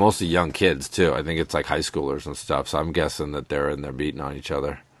think it's mostly young kids too. I think it's like high schoolers and stuff. So I'm guessing that they're in there beating on each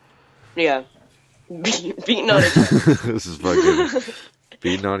other. Yeah, beating on each other. This is fucking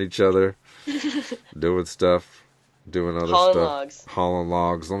beating on each other, doing stuff, doing other Hauling stuff, logs. hauling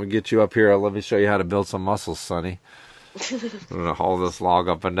logs. Let me get you up here. Let me show you how to build some muscles, Sonny. I'm gonna haul this log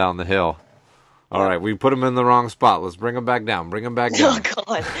up and down the hill. All right, we put him in the wrong spot. Let's bring him back down. Bring him back Oh down.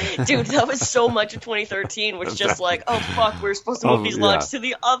 God, dude, that was so much of 2013. Was just like, oh fuck, we're supposed to move these logs to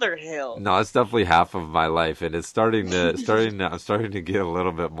the other hill. No, it's definitely half of my life, and it's I'm starting to get a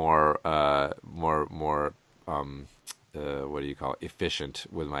little bit more what do you call it, efficient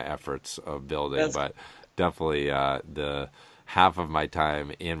with my efforts of building. That's But definitely the half of my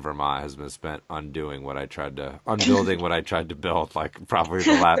time in Vermont has been spent unbuilding what I tried to build, like probably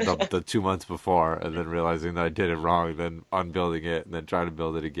the 2 months before, and then realizing that I did it wrong, then unbuilding it, and then trying to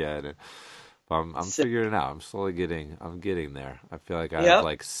build it again. And I'm figuring it out. I'm getting there. I feel like I have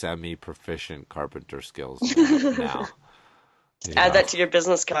like semi-proficient carpenter skills now. Add that to your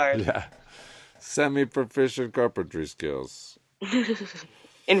business card. Yeah. Semi-proficient carpentry skills.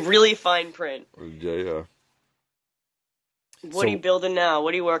 In really fine print. Yeah. What are you building now?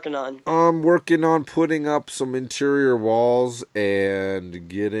 What are you working on? I'm working on putting up some interior walls and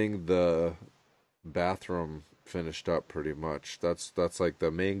getting the bathroom finished up pretty much. That's like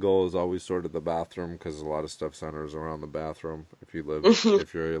the main goal is always sort of the bathroom, because a lot of stuff centers around the bathroom if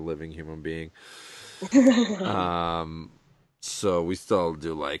you're a living human being. So we still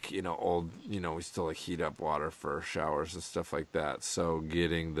do like, we still like heat up water for showers and stuff like that. So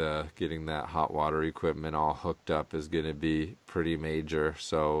getting that hot water equipment all hooked up is going to be pretty major.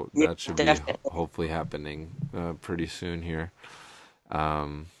 So that should be hopefully happening pretty soon here.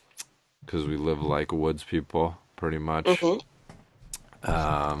 Because we live like woods people pretty much.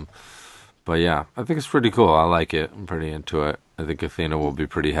 But yeah, I think it's pretty cool. I like it. I'm pretty into it. I think Athena will be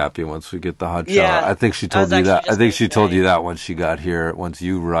pretty happy once we get the hot shower. I think she told you that. I think she told you that once she got here, once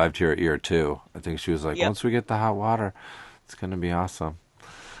you arrived here at year 2. I think she was like, once we get the hot water, it's going to be awesome.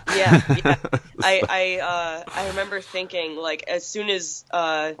 Yeah. I remember thinking, like, as soon as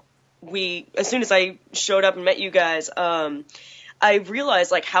I showed up and met you guys, I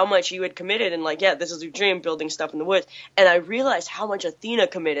realized like how much you had committed, and like, yeah, this is your dream, building stuff in the woods. And I realized how much Athena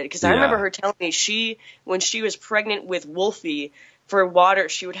committed, because I remember her telling me when she was pregnant with Wolfie, for water,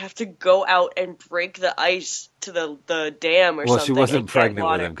 she would have to go out and break the ice to the dam or something. Well, she wasn't pregnant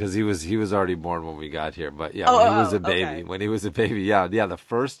with him because he was already born when we got here. But yeah, when he was a baby, yeah, the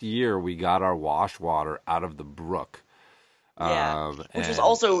first year we got our wash water out of the brook. Which was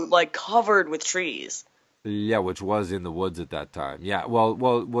also like covered with trees. Yeah, which was in the woods at that time. Yeah,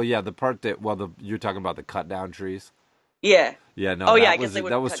 well, yeah, the part that you're talking about the cut down trees. Yeah. Yeah, no.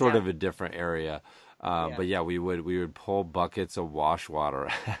 That was sort of a different area. But yeah, we would pull buckets of wash water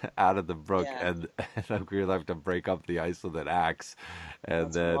out of the brook, and we would have to break up the ice with an axe,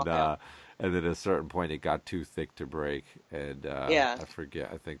 and then at a certain point it got too thick to break, and I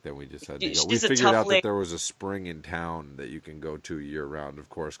forget. I think then we just had to go. We figured out that there was a spring in town that you can go to year round, of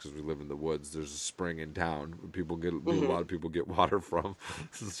course, because we live in the woods. There's a spring in town where a lot of people get water from.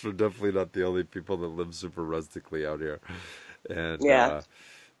 So we're definitely not the only people that live super rustically out here, and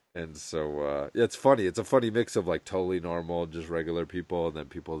and so, it's funny. It's a funny mix of like totally normal, just regular people, and then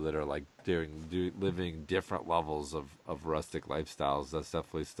people that are like living different levels of rustic lifestyles. That's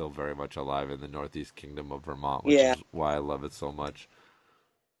definitely still very much alive in the Northeast Kingdom of Vermont, which is why I love it so much.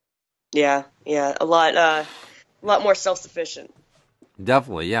 Yeah, a lot more self-sufficient.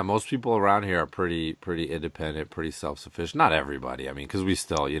 Definitely, yeah. Most people around here are pretty independent, pretty self-sufficient. Not everybody, I mean, because we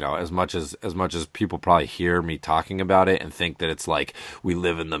still, as much as people probably hear me talking about it and think that it's like we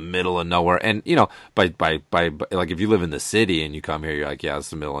live in the middle of nowhere, and by like if you live in the city and you come here, you're like, yeah, it's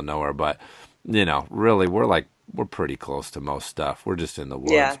the middle of nowhere. But really, we're pretty close to most stuff. We're just in the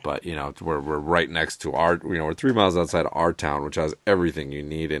woods, but we're right next to we're 3 miles outside of our town, which has everything you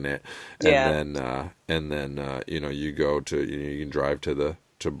need in it. And then you go to you can drive to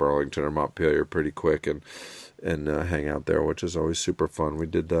Burlington or Montpelier pretty quick and hang out there, which is always super fun. We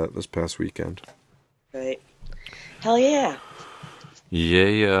did that this past weekend. Right. Hell yeah.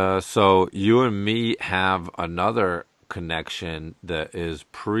 Yeah. So you and me have another connection that is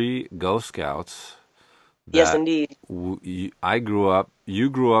pre-Ghost Scouts. Yes, indeed. You grew up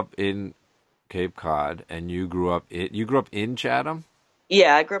in Cape Cod, and you grew up in Chatham?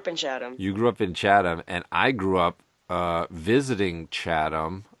 Yeah, I grew up in Chatham. You grew up in Chatham, and I grew up visiting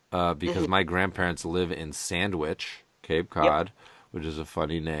Chatham because my grandparents live in Sandwich, Cape Yep. Cod, which is a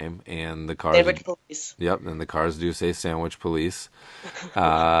funny name, and the cars. Sandwich Police. Yep, and the cars do say Sandwich Police,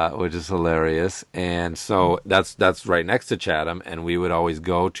 which is hilarious. And so that's right next to Chatham, and we would always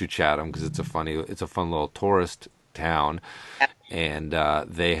go to Chatham because it's a fun little tourist town. And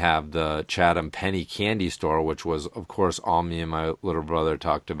they have the Chatham Penny Candy Store, which was, of course, all me and my little brother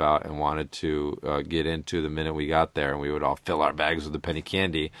talked about and wanted to get into the minute we got there. And we would all fill our bags with the penny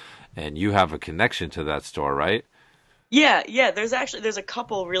candy. And you have a connection to that store, right? Yeah, yeah. There's a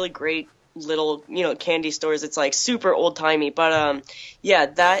couple really great little candy stores. It's like super old timey, but yeah,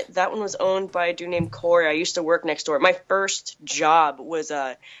 that one was owned by a dude named Corey. I used to work next door. My first job was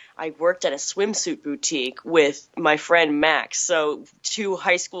I worked at a swimsuit boutique with my friend Max. So two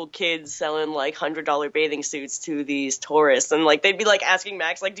high school kids selling like $100 bathing suits to these tourists, and like they'd be like asking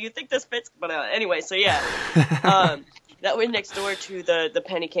Max like, "Do you think this fits?" But anyway, so yeah, that went next door to the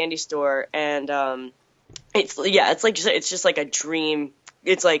penny candy store, and it's like it's just like a dream.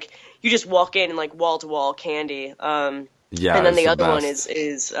 It's like you just walk in and like wall to wall candy. Yeah, and then the it's other one best.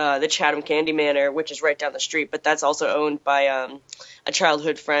 is the Chatham Candy Manor, which is right down the street, but that's also owned by a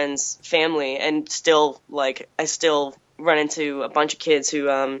childhood friend's family, and still like I still run into a bunch of kids who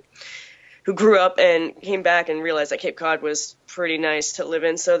grew up and came back and realized that Cape Cod was pretty nice to live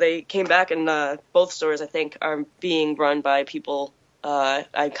in, so they came back, and both stores I think are being run by people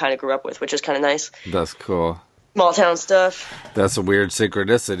I kind of grew up with, which is kind of nice. That's cool. Small town stuff. That's a weird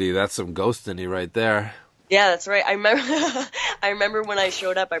synchronicity. That's some ghostiny right there. Yeah, that's right. I remember I remember when I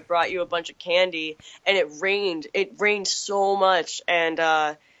showed up, I brought you a bunch of candy, and it rained. It rained so much, and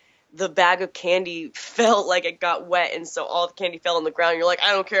the bag of candy felt like it got wet, and so all the candy fell on the ground. You're like,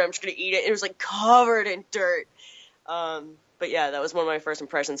 I don't care, I'm just going to eat it. It was like covered in dirt. But yeah, that was one of my first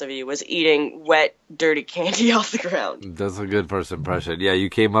impressions of you, was eating wet, dirty candy off the ground. That's a good first impression. Yeah, you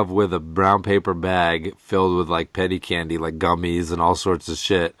came up with a brown paper bag filled with like penny candy, like gummies and all sorts of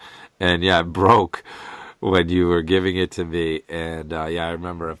shit. And yeah, it broke when you were giving it to me. And yeah, I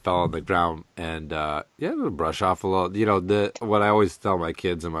remember it fell on the ground. And yeah, it would brush off a little. You know, what I always tell my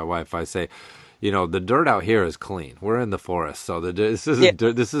kids and my wife, I say, you know, the dirt out here is clean. We're in the forest, so this isn't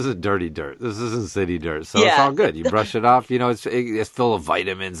this isn't dirty dirt. This isn't city dirt, so it's all good. You brush it off. You know, it's full of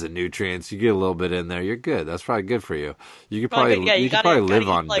vitamins and nutrients. You get a little bit in there, you're good. That's probably good for you. You could probably probably live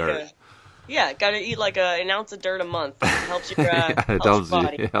on dirt. Gotta eat like an ounce of dirt a month. It helps your It helps you.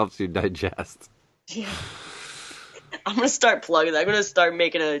 It helps you digest. Yeah. I'm gonna start plugging that. I'm gonna start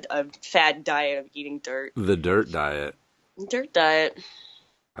making a fad diet of eating dirt. The dirt diet. Dirt diet.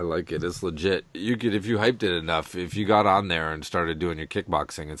 I like it. It's legit. You could, if you hyped it enough, if you got on there and started doing your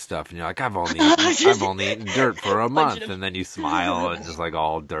kickboxing and stuff, and you're like, I've only eaten dirt for a month, and then you smile and just like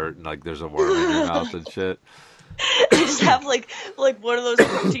all dirt and like there's a worm in your mouth and shit. I just have like one of those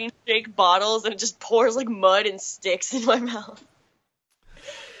protein shake bottles, and it just pours like mud and sticks in my mouth.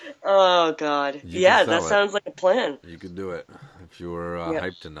 Oh God. Yeah, that sounds like a plan. You could do it if you were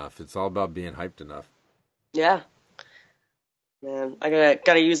hyped enough. It's all about being hyped enough. Yeah. Man, I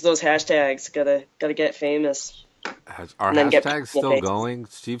gotta use those hashtags. Gotta get famous. Are hashtags still going?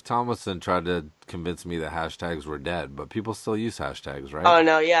 Steve Thomason tried to convince me that hashtags were dead, but people still use hashtags, right? Oh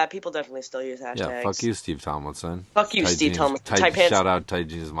no, yeah, people definitely still use hashtags. Yeah, fuck you, Steve Tomlinson. Fuck you, Steve Tomlinson. Shout out Tight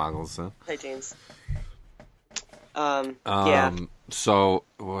Jeans Moggelson. Tight jeans. Yeah. So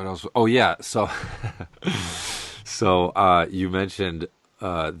what else? Oh yeah. So you mentioned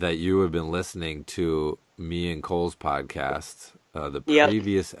that you have been listening to me and Cole's podcast, the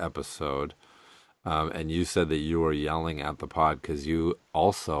previous episode, and you said that you were yelling at the pod because you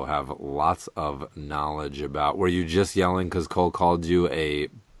also have lots of knowledge about. Were you just yelling because Cole called you a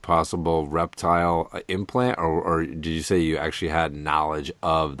possible reptile implant, or did you say you actually had knowledge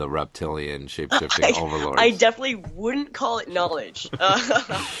of the reptilian shape-shifting overlords? I definitely wouldn't call it knowledge,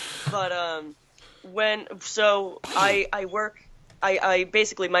 but I work. I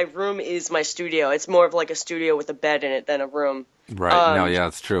basically, my room is my studio. It's more of like a studio with a bed in it than a room. Right. No, yeah,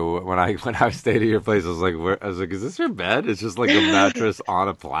 it's true. When I stayed at your place, I was like, is this your bed? It's just like a mattress on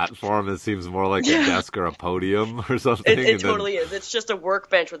a platform. It seems more like a desk or a podium or something. It totally is. It's just a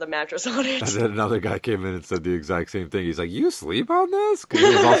workbench with a mattress on it. And then another guy came in and said the exact same thing. He's like, you sleep on this? Because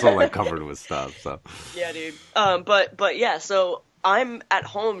he was also like covered with stuff. So. Yeah, dude. But yeah, so I'm at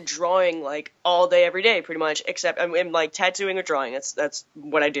home drawing like all day, every day, pretty much, except I'm like tattooing or drawing. That's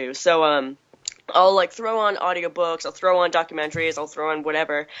what I do. So, I'll like throw on audiobooks, I'll throw on documentaries, I'll throw on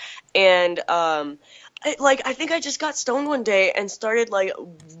whatever. And, I think I just got stoned one day and started like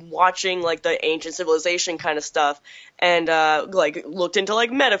watching like the ancient civilization kind of stuff, and like looked into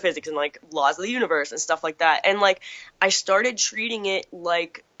like metaphysics and like laws of the universe and stuff like that. And like I started treating it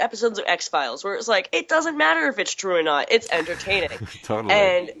like episodes of X-Files, where it's like it doesn't matter if it's true or not, it's entertaining. Totally.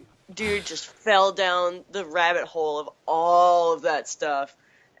 And dude, just fell down the rabbit hole of all of that stuff.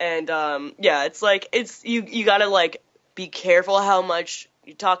 And yeah, it's like you gotta like be careful how much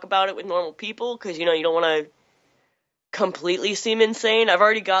you talk about it with normal people, because you know you don't want to completely seem insane. I've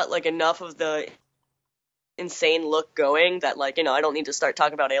already got like enough of the insane look going that like, you know, I don't need to start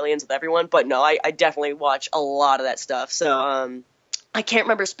talking about aliens with everyone. But no, I definitely watch a lot of that stuff. So I can't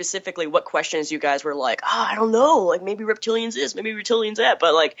remember specifically what questions you guys were like, oh, I don't know, like maybe reptilians this, maybe reptilians that,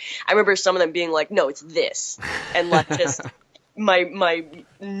 but like I remember some of them being like, no, it's this, and like just my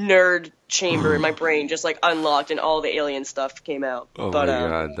nerd chamber in my brain just like unlocked and all the alien stuff came out. Oh my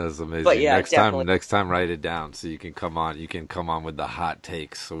god, that's amazing. But yeah, next time write it down so you can come on with the hot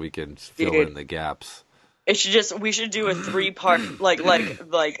takes so we can fill in the gaps. We should do a 3-part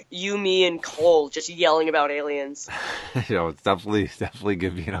like you, me, and Cole just yelling about aliens. You know, it's definitely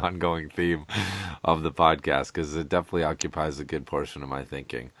gonna be an ongoing theme of the podcast, because it definitely occupies a good portion of my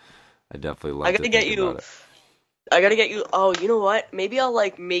thinking. I definitely love to think about it. I gotta get you. Oh, you know what? Maybe I'll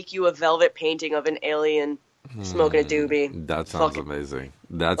like make you a velvet painting of an alien smoking a doobie. That sounds amazing.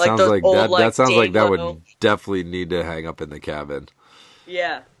 That like sounds like old, that. Like, that sounds like that Dano. would definitely need to hang up in the cabin.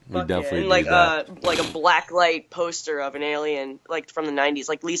 Yeah, we definitely and like need that. like a blacklight poster of an alien, like from the '90s,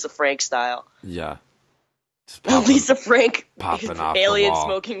 like Lisa Frank style. Yeah, Lisa Frank popping off alien the wall.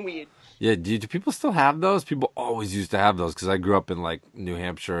 smoking weed. Yeah, do people still have those? People always used to have those, because I grew up in like New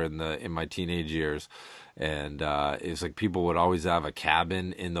Hampshire in my teenage years. And it was like people would always have a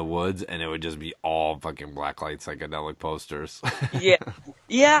cabin in the woods, and it would just be all fucking blacklight psychedelic posters.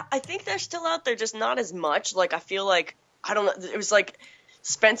 Yeah, I think they're still out there, just not as much. Like I feel like, I don't know, it was like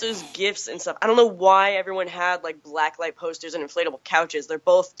Spencer's Gifts and stuff. I don't know why everyone had like blacklight posters and inflatable couches. They're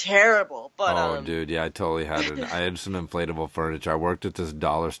both terrible. But dude, yeah, I totally had it. I had some inflatable furniture. I worked at this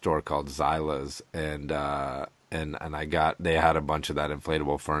dollar store called Zyla's, and they had a bunch of that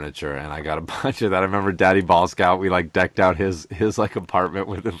inflatable furniture, and I got a bunch of that. I remember Daddy Ball Scout, we like decked out his like apartment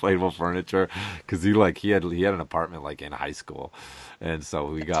with inflatable furniture, because he had an apartment like in high school, and so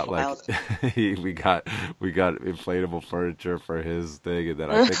we got like we got inflatable furniture for his thing, and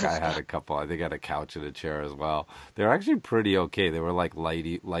then I think I had a couple. I think I had a couch and a chair as well. They were actually pretty okay. They were like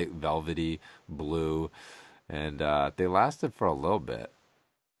light velvety blue, and they lasted for a little bit.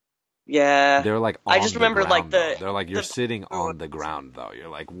 Yeah, they're like on I just remember ground, like they're like you're sitting on the ground though. You're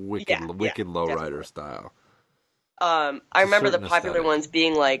like wicked lowrider style. I remember the popular ones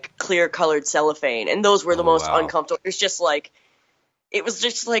being like clear colored cellophane, and those were the most uncomfortable. It was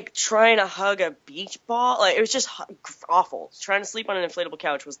just like trying to hug a beach ball. Like it was just awful. Trying to sleep on an inflatable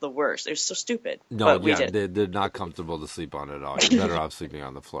couch was the worst. It was so stupid. No, they're not comfortable to sleep on at all. You're better off sleeping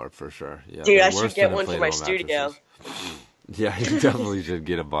on the floor for sure. Yeah, dude, I should get one for my studio. Yeah, you definitely should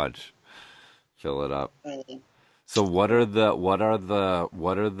get a bunch. Fill it up. So what are the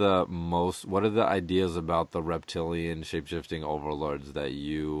ideas about the reptilian shapeshifting overlords that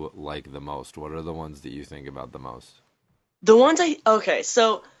you like the most? What are the ones that you think about the most? The ones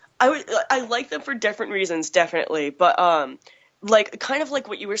so I like them for different reasons, definitely, but like kind of like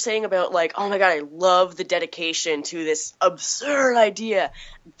what you were saying about like, oh my god, I love the dedication to this absurd idea.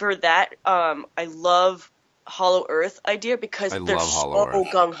 For that, I love Hollow Earth idea, because they're so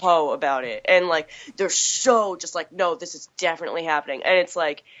gung-ho about it, and like they're so just like, no, this is definitely happening. And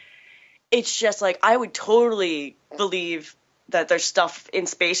it's just like I would totally believe that there's stuff in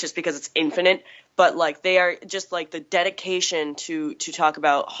space just because it's infinite, but like they are just like the dedication to talk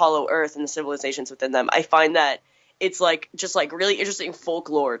about Hollow Earth and the civilizations within them. I find that it's like just like really interesting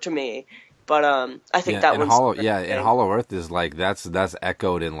folklore to me. But I think that one's and Hollow Earth is like that's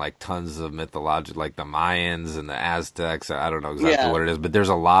echoed in like tons of mythology, like the Mayans and the Aztecs. I don't know exactly what it is, but there's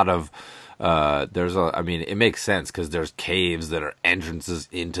a lot of I mean, it makes sense because there's caves that are entrances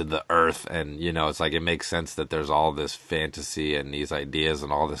into the earth, and you know, it's like it makes sense that there's all this fantasy and these ideas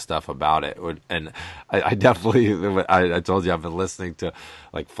and all this stuff about it. And I definitely, I told you I've been listening to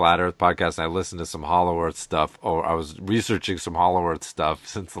like Flat Earth podcasts, and I listened to some Hollow Earth stuff, or I was researching some Hollow Earth stuff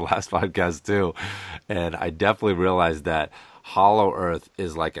since the last podcast too, and I definitely realized that Hollow Earth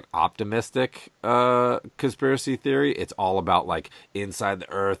is like an optimistic conspiracy theory. It's all about like inside the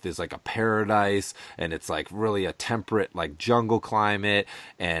Earth is like a paradise, and it's like really a temperate like jungle climate,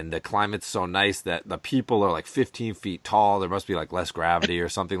 and the climate's so nice that the people are like 15 feet tall. There must be like less gravity or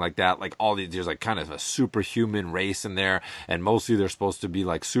something like that. Like all these, there's like kind of a superhuman race in there, and mostly they're supposed to be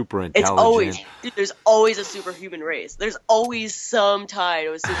like super intelligent. There's always a superhuman race. There's always some tie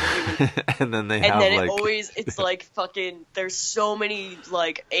to a superhuman. And then it's like fucking, there's so many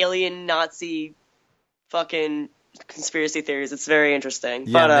like alien Nazi fucking conspiracy theories. It's very interesting.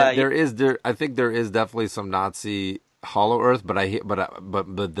 Yeah, but I think there is definitely some Nazi Hollow Earth, but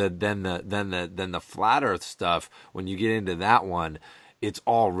then the flat Earth stuff, when you get into that one, it's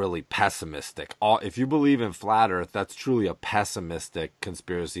all really pessimistic. If you believe in flat Earth, that's truly a pessimistic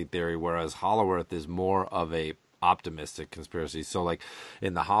conspiracy theory, whereas Hollow Earth is more of a optimistic conspiracy. So like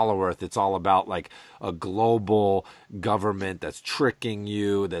in the Hollow Earth, it's all about like a global government that's tricking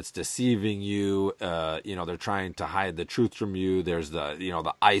you, that's deceiving you. They're trying to hide the truth from you. There's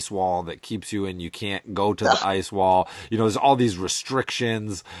the ice wall that keeps you in. You can't go to the ice wall. There's all these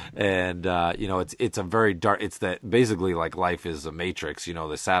restrictions, and it's a very dark. It's that basically like life is a matrix.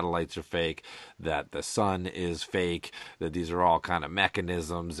 The satellites are fake, that the sun is fake, that these are all kind of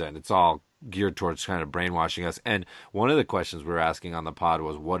mechanisms, and it's all geared towards kind of brainwashing us. And one of the questions we were asking on the pod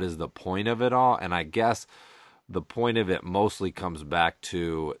was, what is the point of it all? And I guess the point of it mostly comes back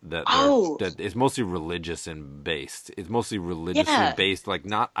to that it's mostly religious and based. It's mostly religiously based. Like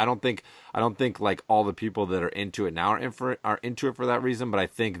I don't think like all the people that are into it now are into it for that reason, but I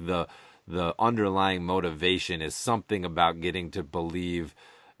think the underlying motivation is something about getting to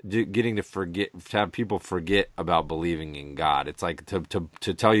have people forget about believing in God. It's like to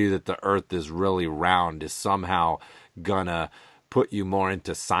tell you that the earth is really round is somehow gonna put you more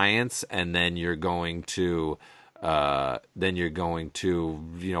into science, and then you're going to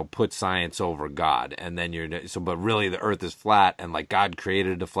put science over God, and then but really the earth is flat, and like God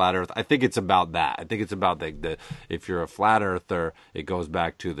created a flat earth. I think it's about that. I think it's about the if you're a flat earther, it goes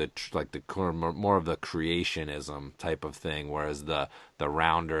back to the more of the creationism type of thing, whereas the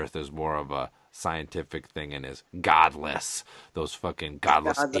round earth is more of a scientific thing and is godless. Those fucking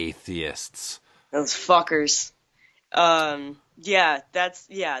godless atheists. Those fuckers. I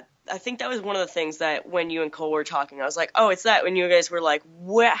think that was one of the things that when you and Cole were talking, I was like, oh, it's that when you guys were like,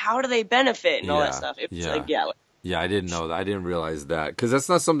 how do they benefit and all that stuff. It was I didn't know that. I didn't realize that, because that's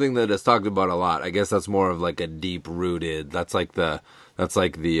not something that is talked about a lot. I guess that's more of like a deep rooted. That's like the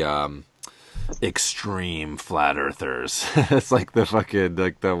extreme flat earthers. It's like the fucking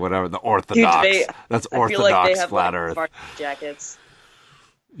the orthodox. Dude, that's I orthodox feel like they have flat earth varsity jackets.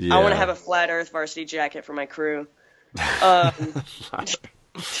 Yeah. I want to have a flat earth varsity jacket for my crew.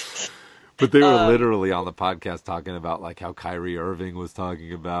 But they were literally on the podcast talking about like how Kyrie Irving was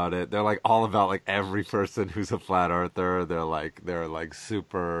talking about it. They're like all about like every person who's a flat earther. They're like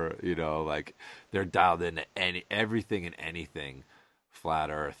super, like they're dialed into everything and anything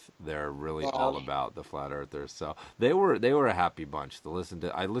flat earth. They're really all about the flat earthers. So they were a happy bunch to listen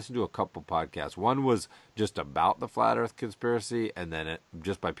to. I listened to a couple podcasts. One was just about the flat earth conspiracy, and then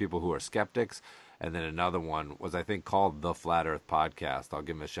just by people who are skeptics. And then another one was, I think, called The Flat Earth Podcast. I'll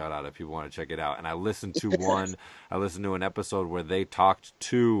give them a shout out if people want to check it out. And I listened to an episode where they talked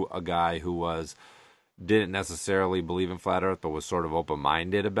to a guy who didn't necessarily believe in flat Earth, but was sort of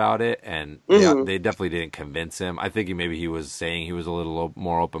open-minded about it. And they definitely didn't convince him. I think maybe he was saying he was a little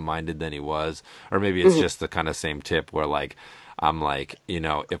more open-minded than he was. Or maybe it's just the kind of same tip where, like, I'm like,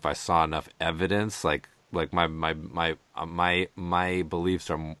 if I saw enough evidence, like my beliefs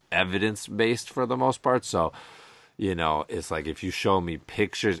are evidence based for the most part. So, it's like if you show me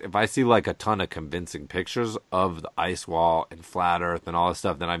pictures, if I see like a ton of convincing pictures of the ice wall and flat Earth and all this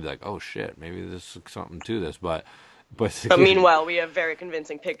stuff, then I'd be like, oh shit, maybe there's something to this. But meanwhile, we have very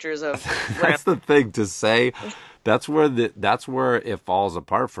convincing pictures of. That's the thing to say. That's where it falls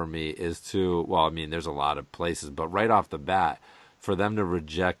apart for me. There's a lot of places, but right off the bat, for them to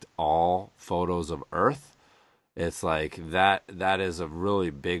reject all photos of Earth, it's like that is a really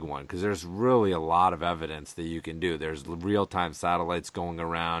big one, because there's really a lot of evidence that you can do. There's real-time satellites going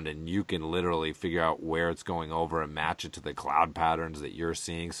around, and you can literally figure out where it's going over and match it to the cloud patterns that you're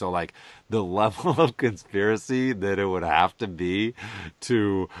seeing. So like the level of conspiracy that it would have to be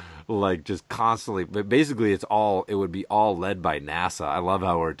to like just constantly, but basically it would be all led by NASA. I love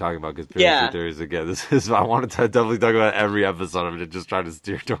how we're talking about conspiracy theories again. I want to definitely talk about every episode of it, just trying to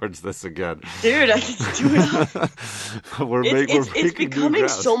steer towards this again. Dude, I can do it. It's becoming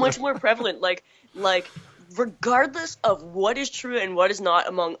so much more prevalent. Like regardless of what is true and what is not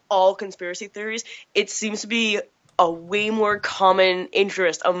among all conspiracy theories, it seems to be a way more common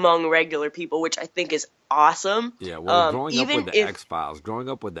interest among regular people, which I think is awesome. Yeah, well, Even if, Growing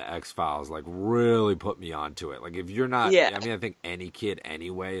up with the X-Files, like, really put me onto it. Like, if you're not, yeah, I mean, I think any kid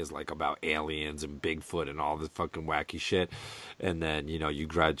anyway is, like, about aliens and Bigfoot and all this fucking wacky shit. And then, you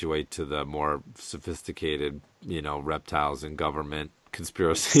graduate to the more sophisticated, reptiles and government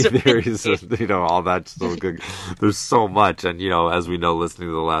conspiracy theories, all that so good. There's so much. And, as we know, listening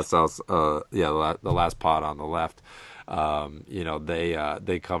to the last house, the last pod on the left,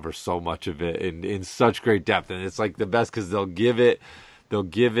 they cover so much of it in such great depth, and it's like the best because they'll give it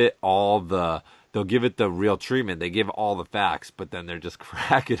the real treatment. They give all the facts, but then they're just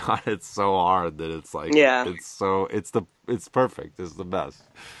cracking on it so hard that it's like, yeah, it's perfect. It's the best.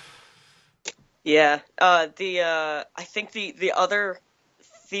 yeah. I think the other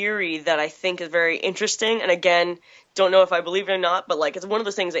theory that I think is very interesting, and again, don't know if I believe it or not, but like it's one of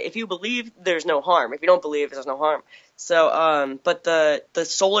those things that if you believe, there's no harm. If you don't believe, there's no harm. So, but the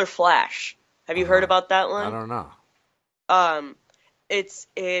solar flash, have you heard about that one? I don't know. It's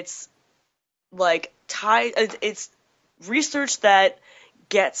like it's research that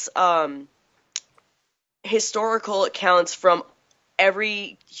gets historical accounts from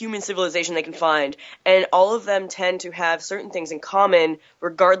every human civilization they can find, and all of them tend to have certain things in common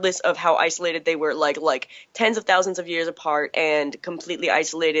regardless of how isolated they were, like tens of thousands of years apart and completely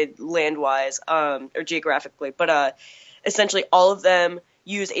isolated land-wise, or geographically, but essentially all of them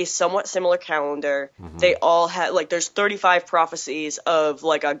use a somewhat similar calendar. Mm-hmm. They all have, like, there's 35 prophecies of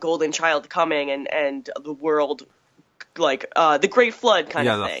like a golden child coming and the world, like the Great Flood kind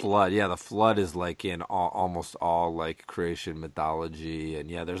of thing. The flood is like in almost all like creation mythology, and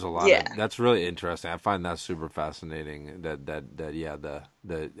there's a lot of that's really interesting. I find that super fascinating. That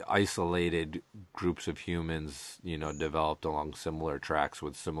the isolated groups of humans, developed along similar tracks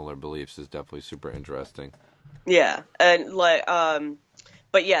with similar beliefs is definitely super interesting. Yeah, and like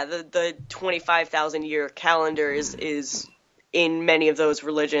but yeah, the 25,000 year calendar is in many of those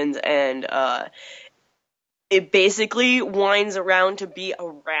religions, and it basically winds around to be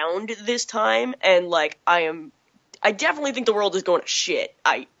around this time, and like I definitely think the world is going to shit.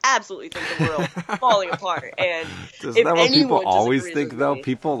 I absolutely think the world is falling apart. And isn't that what people always think, though?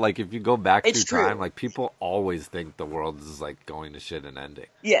 People, like, if you go back through time, like, people always think the world is like going to shit and ending.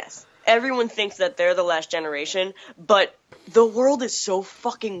 Yes. Everyone thinks that they're the last generation, but the world is so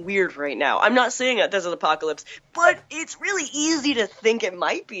fucking weird right now. I'm not saying that there's an apocalypse, but it's really easy to think it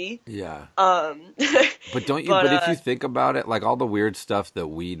might be. Yeah. But if you think about it, like all the weird stuff that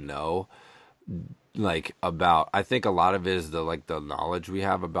we know, like about, I think a lot of it is the knowledge we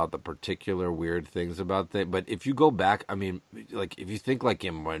have about the particular weird things about things. But if you go back, I mean, like if you think like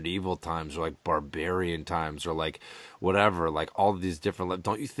in medieval times or like barbarian times or like whatever, like all of these different,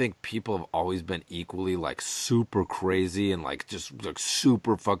 don't you think people have always been equally like super crazy and like just like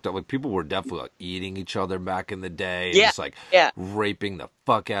super fucked up? Like people were definitely like eating each other back in the day, and just like raping the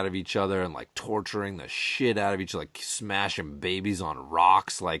fuck out of each other and like torturing the shit out of each other, like smashing babies on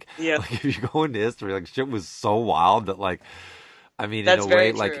rocks. Like if you go into history, like shit was so wild that like, I mean, that's in a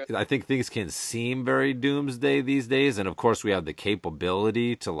way, true. like I think things can seem very doomsday these days, and of course we have the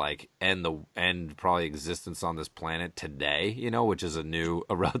capability to like end probably existence on this planet today, which is a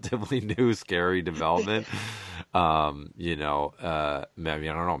relatively new, scary development. Maybe I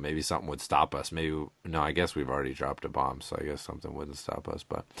don't know, maybe something would stop us. I guess we've already dropped a bomb, so I guess something wouldn't stop us.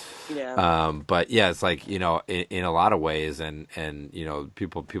 But it's like in a lot of ways, and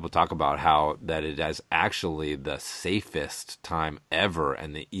people talk about how that it is actually the safest time ever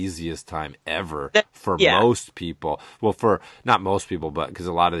and the easiest time ever for most people. Well, for not most people, but because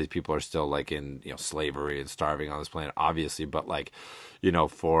a lot of these people are still like in slavery and starving on this planet, obviously. But like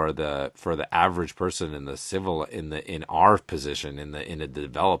for the average person in our position in a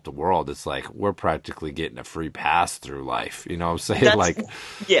developed world, it's like we're practically getting a free pass through life. You know what I'm saying?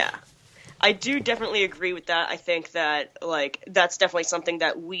 I do definitely agree with that. I think that like that's definitely something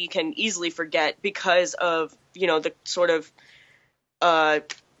that we can easily forget because of the sort of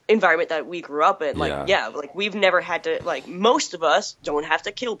environment that we grew up in. Like like we've never had to, like, most of us don't have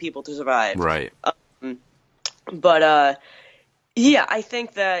to kill people to survive. Right. But I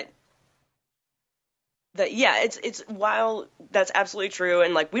think that it's while that's absolutely true,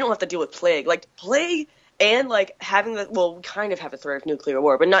 and like we don't have to deal with plague. Like plague and like having we kind of have a threat of nuclear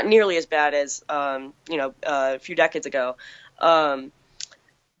war, but not nearly as bad as a few decades ago. But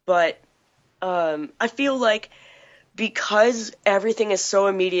I feel like because everything is so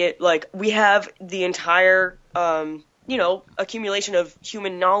immediate, like we have the entire accumulation of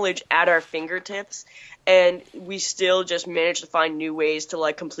human knowledge at our fingertips, and we still just manage to find new ways to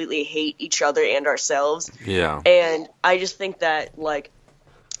like completely hate each other and ourselves. Yeah. And I just think that like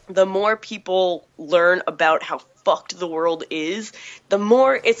the more people learn about how fucked the world is, the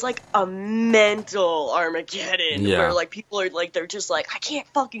more it's like a mental Armageddon where Yeah. like people are like they're just like I can't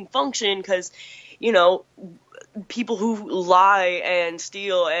fucking function because you know people who lie and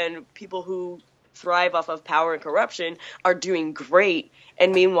steal and people who thrive off of power and corruption are doing great,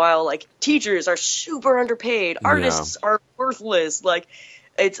 and meanwhile like teachers are super underpaid, Yeah. artists are worthless. Like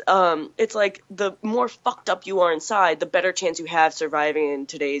it's like the more fucked up you are inside, the better chance you have surviving in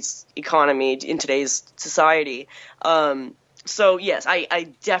today's economy, in today's society. So yes,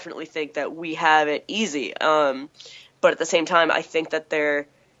 I definitely think that we have it easy. But at the same time, I think that there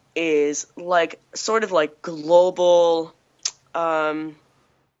is like sort of like global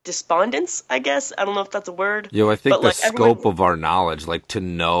despondence, I guess. I don't know if that's a word, Yo, I think but the like scope everyone, of our knowledge, like to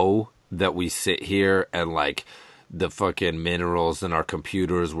know that we sit here and like the fucking minerals in our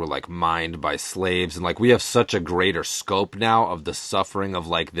computers were like mined by slaves, and like we have such a greater scope now of the suffering of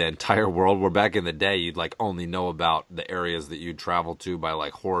like the entire world, where back in the day you'd like only know about the areas that you'd travel to by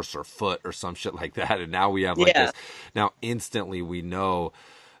like horse or foot or some shit like that, and now we have like yeah, this, now instantly we know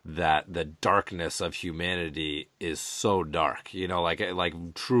that the darkness of humanity is so dark,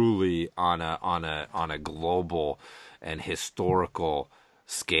 like truly on a global and historical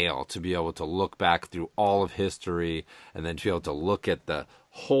scale, to be able to look back through all of history and then to be able to look at the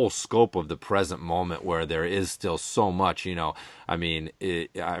whole scope of the present moment where there is still so much, I mean,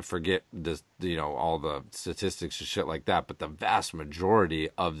 I forget this, all the statistics and shit like that, but the vast majority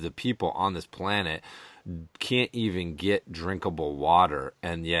of the people on this planet can't even get drinkable water,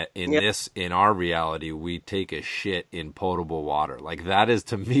 and yet yeah, in our reality we take a shit in potable water. Like that is,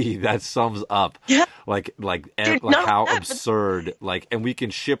 to me, that sums up yeah, dude. like Not only how that, but absurd, like, and we can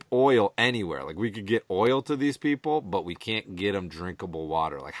ship oil anywhere, like we could get oil to these people but we can't get them drinkable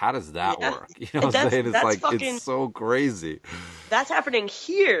water. Like how does that yeah, work? You know what I'm that's saying? It's that's like it's fucking so crazy. that's happening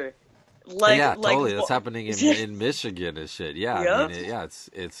here. Like Yeah, like totally. That's happening in Michigan and shit. Yeah, I mean, yep.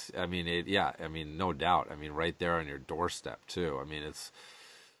 it's. I mean, yeah. I mean, no doubt. I mean, right there on your doorstep too. I mean, it's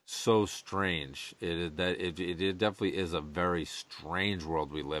so strange. It definitely is a very strange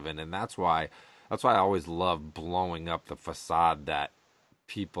world we live in, and that's why I always love blowing up the facade that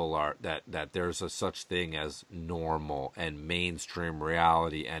people are, that there's a such thing as normal and mainstream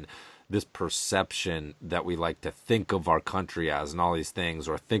reality, and this perception that we like to think of our country as and all these things,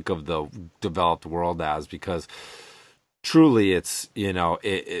 or think of the developed world as, because truly it's,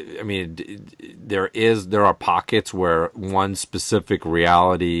 I mean, there are pockets where one specific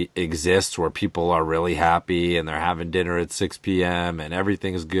reality exists where people are really happy and they're having dinner at 6 p.m. and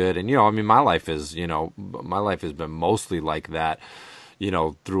everything's good. And I mean, my life has been mostly like that,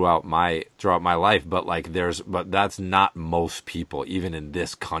 throughout my life, but like but that's not most people, even in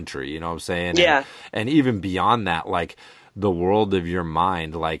this country, you know what I'm saying? and Yeah. and even beyond that, like the world of your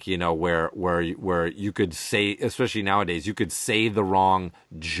mind, like, where you could say, especially nowadays, you could say the wrong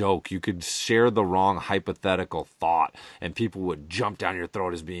joke, you could share the wrong hypothetical thought, and people would jump down your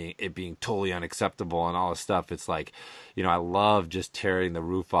throat as being totally unacceptable and all this stuff. It's like, I love just tearing the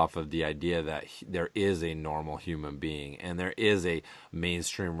roof off of the idea that there is a normal human being and there is a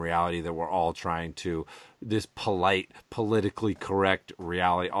mainstream reality that we're all trying to, this polite, politically correct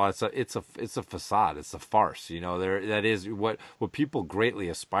reality. Oh, it's a facade. It's a farce. That is what people greatly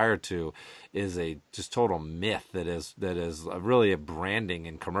aspire to, is a just total myth that is really a branding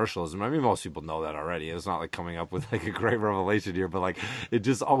and commercialism. I mean, most people know that already. It's not like coming up with like a great revelation here, but like it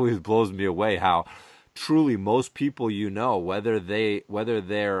just always blows me away how truly most people, whether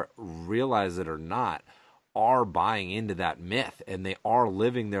they're realize it or not, are buying into that myth, and they are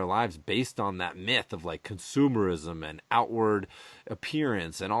living their lives based on that myth of like consumerism and outward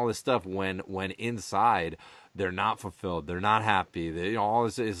appearance and all this stuff, when inside they're not fulfilled, they're not happy, all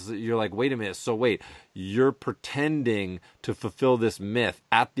this is, you're like, wait a minute, so wait, you're pretending to fulfill this myth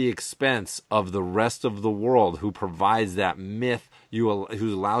at the expense of the rest of the world who provides that myth, who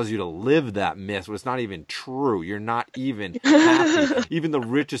allows you to live that myth, so it's not even true. You're not even happy. Even the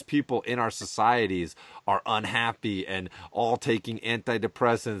richest people in our societies are unhappy and all taking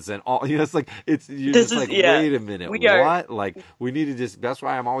antidepressants and all. It's like, you're This just is like, yeah. wait a minute, We are what? Like, we need to just. That's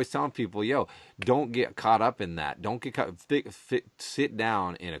why I'm always telling people, yo, don't get caught up in that. Don't get caught. Sit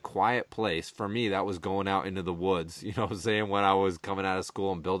down in a quiet place. For me, that was going out into the woods. You know what I'm saying? When I was coming out of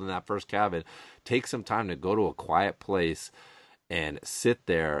school and building that first cabin, take some time to go to a quiet place and sit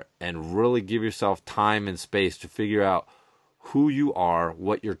there and really give yourself time and space to figure out who you are,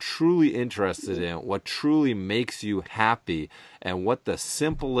 what you're truly interested in, what truly makes you happy, and what the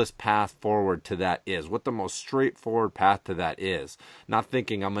simplest path forward to that is, what the most straightforward path to that is. Not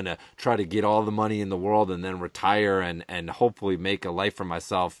thinking I'm going to try to get all the money in the world and then retire and hopefully make a life for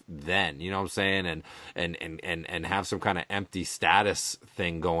myself then, you know what I'm saying? And have some kind of empty status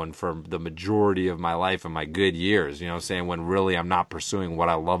thing going for the majority of my life and my good years, you know what I'm saying? When really I'm not pursuing what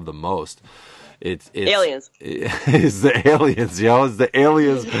I love the most. It's aliens. It's the aliens, yo. It's the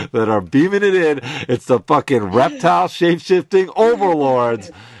aliens that are beaming it in. It's the fucking reptile shape-shifting overlords.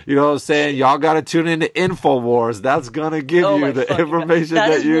 You know what I'm saying? Y'all got to tune into InfoWars. That's going to give you the information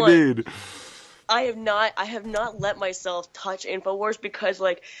that you need. I have not let myself touch InfoWars because,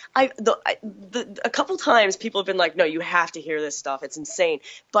 like, a couple times people have been like, no, you have to hear this stuff. It's insane.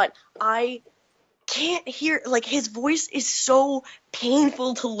 But I can't hear, like, his voice is so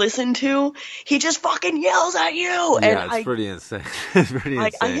painful to listen to. He just fucking yells at you. Yeah, it's pretty insane. It's pretty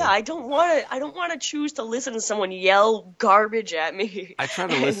insane. I don't want to choose to listen to someone yell garbage at me. I try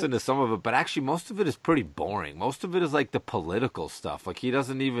to listen to some of it, but actually most of it is pretty boring. Most of it is like the political stuff. Like, he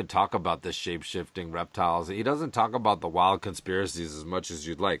doesn't even talk about the shape-shifting reptiles. He doesn't talk about the wild conspiracies as much as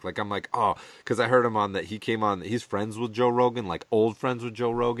you'd like. Like, I'm like, oh, because I heard him on that. He came on, he's friends with Joe Rogan, like old friends with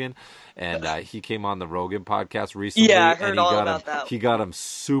Joe Rogan. And he came on the Rogan podcast recently. Yeah, I heard all about that. He got him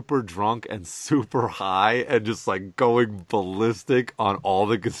super drunk and super high and just like going ballistic on all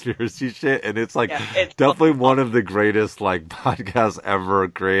the conspiracy shit. And it's like definitely one of the greatest like podcasts ever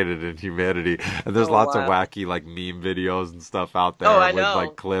created in humanity. And there's lots of wacky like meme videos and stuff out there with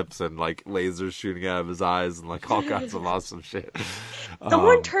like clips and like lasers shooting out of his eyes and like all kinds of awesome shit.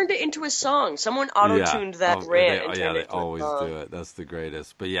 Someone turned it into a song. Someone auto-tuned that rant. They always do it. That's the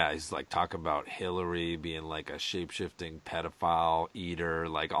greatest. But yeah, he's like talk about Hillary being like a shape-shifting pedophile eater,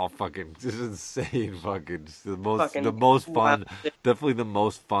 like all fucking just insane fucking just the most fun, definitely the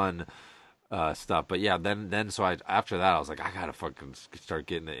most fun stuff. But yeah, then so after that I was like, I gotta fucking start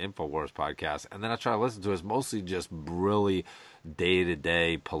getting the InfoWars podcast, and then I try to listen to it. It's mostly just really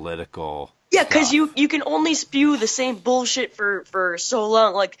day-to-day political. Yeah, because you can only spew the same bullshit for so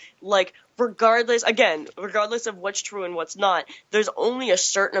long, like regardless of what's true and what's not, there's only a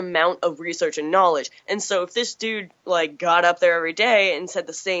certain amount of research and knowledge. And so if this dude like got up there every day and said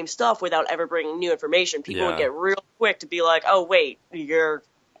the same stuff without ever bringing new information, people would get real quick to be like, oh wait, you're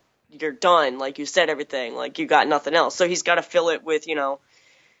done, like you said everything, like you got nothing else. So he's got to fill it with, you know,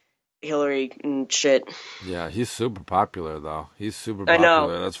 Hillary and shit. Yeah, he's super popular though. He's super popular. I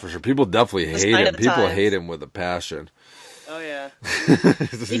know. That's for sure. People definitely hate him. People hate him with a passion. Oh yeah,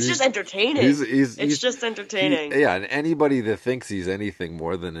 he's just entertaining. It's just entertaining. And anybody that thinks he's anything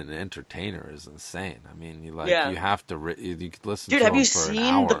more than an entertainer is insane. I mean, you have to you could listen. Dude, to have him you for an seen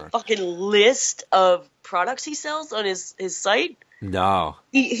hour. the fucking list of products he sells on his site? No.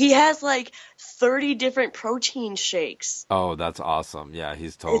 He has like 30 different protein shakes. Oh, that's awesome. Yeah,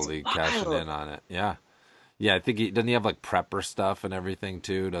 he's totally cashing in on it. Yeah. Yeah, I think doesn't he have like prepper stuff and everything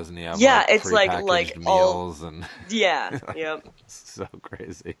too? Doesn't he have it's prepackaged meals and yep. So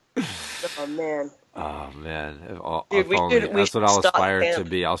crazy. Oh man. Dude, that's what I'll aspire to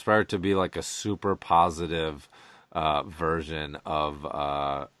be. I'll aspire to be like a super positive version of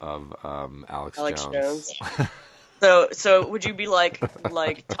Alex Jones. So would you be like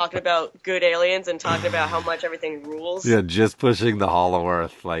talking about good aliens and talking about how much everything rules? Yeah, just pushing the Hollow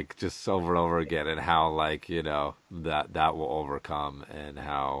Earth like just over and over again, and how like, you know, that will overcome, and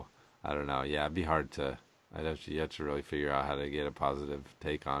how, I don't know. Yeah, it'd be hard to. You have to really figure out how to get a positive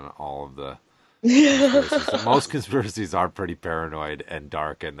take on all of the conspiracies. Most conspiracies are pretty paranoid and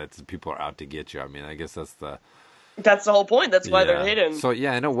dark, and that people are out to get you. I mean, I guess that's the whole point. That's why they're hidden. So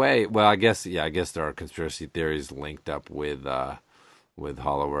yeah, in a way, well, I guess there are conspiracy theories linked up with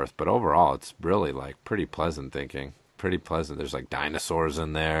Hollow Earth, but overall, it's really like pretty pleasant thinking. Pretty pleasant. There's like dinosaurs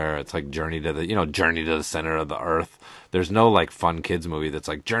in there. It's like Journey to the Center of the Earth. There's no like fun kids movie that's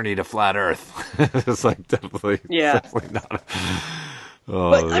like Journey to Flat Earth. It's like definitely not.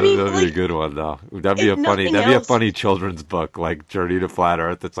 But, I mean, that'd be a good one though. That'd be a funny children's book, like Journey to Flat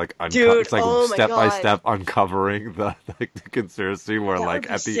Earth. It's like it's like step by step uncovering the conspiracy, where like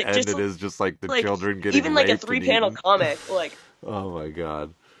at the end it is just like the children getting even like a 3-panel comic, like. Oh my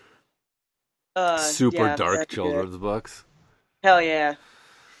god. Super dark children's books. Hell yeah.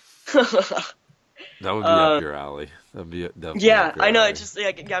 That would be up your alley. That'd be definitely up your I know. Alley. It's just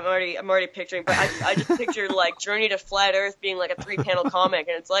like I'm already picturing, but I just pictured like Journey to Flat Earth being like a 3-panel comic,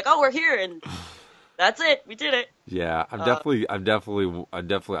 and it's like, oh, we're here, and That's it. We did it. Yeah, I think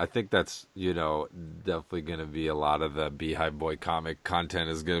that's, definitely going to be a lot of the Beehive Boy comic content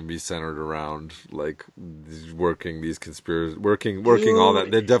is going to be centered around like these conspiracies, working all that.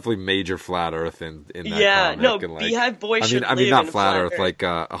 Dude. They're definitely major flat Earth in that Yeah, comic, no, and like, Beehive Boy I mean, should live not in flat flat Earth, Earth. like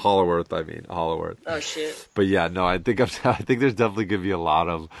a Hollow Earth. I mean, Hollow Earth. Oh shit. But yeah, no, I think there's definitely going to be a lot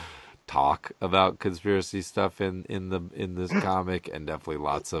of talk about conspiracy stuff in this comic, and definitely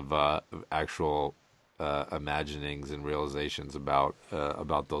lots of actual imaginings and realizations about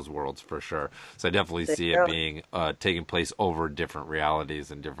those worlds for sure. So I definitely see it being taking place over different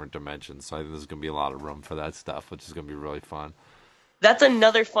realities and different dimensions. So I think there's going to be a lot of room for that stuff, which is going to be really fun. That's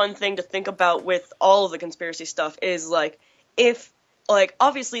another fun thing to think about with all of the conspiracy stuff is like if like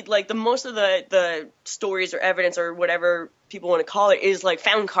obviously like the most of the stories or evidence or whatever people want to call it is like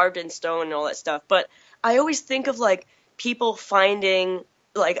found carved in stone and all that stuff. But I always think of like people finding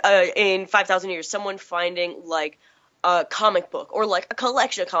like in 5,000 years someone finding like a comic book or like a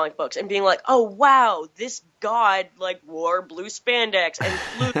collection of comic books and being like, oh wow, this god like wore blue spandex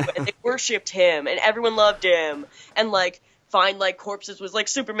and flew and they worshipped him and everyone loved him, and like find like corpses with like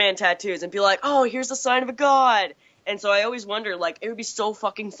Superman tattoos and be like, oh, here's the sign of a god. And so I always wonder, like, it would be so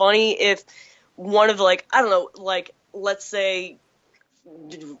fucking funny if one of the, like, I don't know, like, let's say,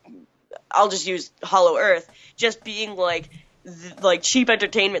 I'll just use Hollow Earth, just being like cheap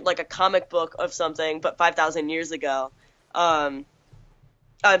entertainment, like a comic book of something, but 5,000 years ago. I'm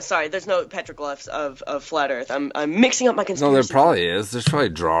sorry, there's no petroglyphs of flat Earth. I'm mixing up my conspiracy. No, there probably is. There's probably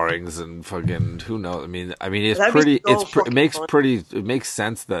drawings and fucking who knows. I mean, it's That'd pretty. be so It makes fun. it makes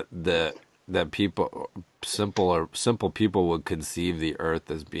sense that people simple people would conceive the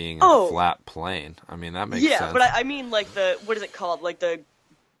Earth as being a flat plane. I mean, that makes sense. Yeah, but I mean like what is it called? Like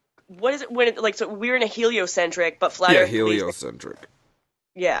what is it when it like so we're in a heliocentric but flat Earth. Heliocentric.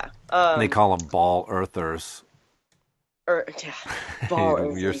 Yeah. They call them ball earthers. Ball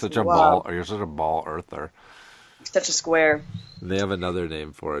earthers. You're such a wow. ball. You're such a ball earther. Such a square. They have another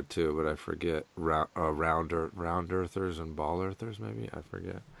name for it too, but I forget. Round earthers and ball earthers, maybe I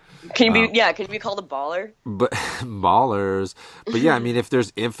forget. Can you be called a baller? But ballers. But yeah, I mean, if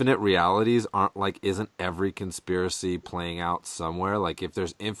there's infinite realities, isn't every conspiracy playing out somewhere? Like, if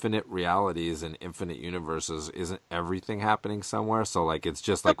there's infinite realities and infinite universes, isn't everything happening somewhere? So like, it's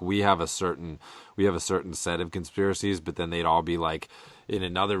just like we have a certain set of conspiracies, but then they'd all be like, in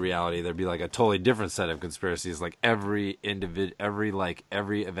another reality, there'd be like a totally different set of conspiracies. Like every eventuality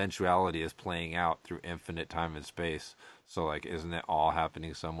is playing out through infinite time and space. So, like, isn't it all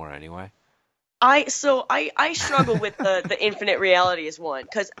happening somewhere anyway? I struggle with the infinite reality as one,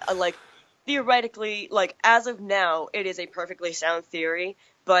 because, like, theoretically, like, as of now, it is a perfectly sound theory,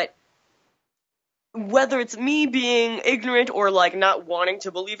 but whether it's me being ignorant or, like, not wanting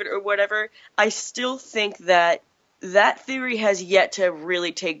to believe it or whatever, I still think that theory has yet to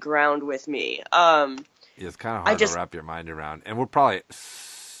really take ground with me. It's kind of hard to wrap your mind around, and we're probably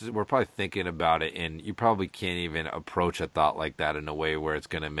thinking about it, and you probably can't even approach a thought like that in a way where it's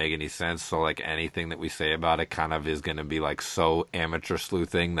going to make any sense. So like anything that we say about it kind of is going to be like so amateur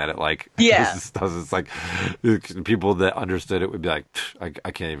sleuthing that it like it's like people that understood it would be like,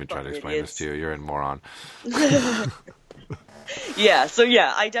 I can't even try to explain this to you. You're a moron. Yeah. So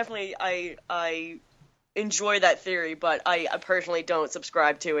yeah, I definitely I enjoy that theory, but I personally don't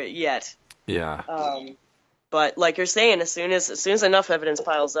subscribe to it yet. Yeah. But like you're saying, as soon as enough evidence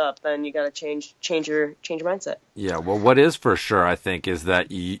piles up, then you got to change your mindset. Yeah, well, what is for sure, I think, is that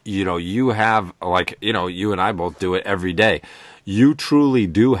you have, like, you and I both do it every day. You truly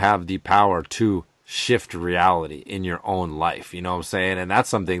do have the power to shift reality in your own life. You know what I'm saying? And that's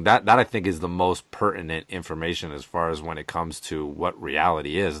something that I think is the most pertinent information as far as when it comes to what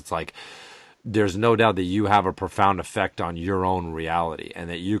reality is. It's like, there's no doubt that you have a profound effect on your own reality and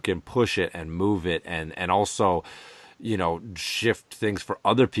that you can push it and move it and also, shift things for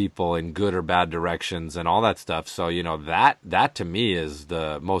other people in good or bad directions and all that stuff. So, that to me is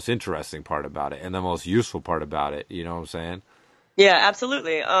the most interesting part about it and the most useful part about it. You know what I'm saying? Yeah,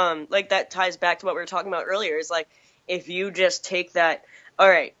 absolutely. Like that ties back to what we were talking about earlier. Is like, if you just take that, all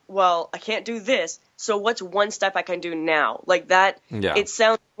right, well, I can't do this, so what's one step I can do now? Like that, It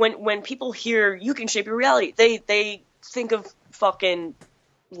sounds, when people hear you can shape your reality, they think of fucking,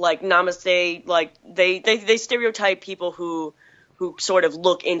 like, namaste, like, they stereotype people who sort of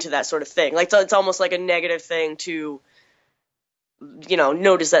look into that sort of thing. Like, so it's almost like a negative thing to,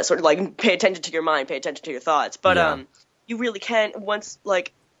 notice that sort of, like, pay attention to your mind, pay attention to your thoughts. But, you really can, once,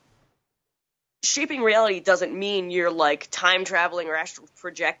 like, shaping reality doesn't mean you're like time traveling or astral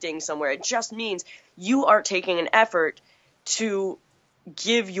projecting somewhere. It just means you are taking an effort to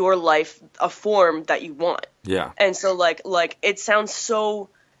give your life a form that you want. Yeah. And so like it sounds so,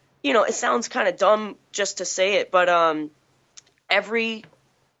 it sounds kind of dumb just to say it, but everything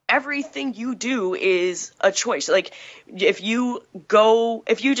you do is a choice. Like if you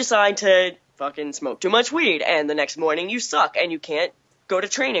decide to fucking smoke too much weed and the next morning you suck and you can't go to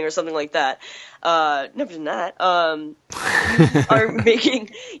training or something like that. Never done that.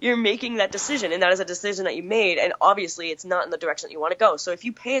 You're making that decision, and that is a decision that you made, and obviously it's not in the direction that you want to go. So if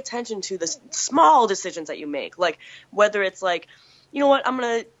you pay attention to the small decisions that you make, like whether it's like, you know what, I'm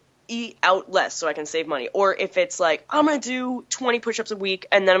gonna eat out less so I can save money, or if it's like I'm gonna do 20 push-ups a week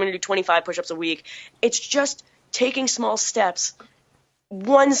and then I'm gonna do 25 push-ups a week, it's just taking small steps.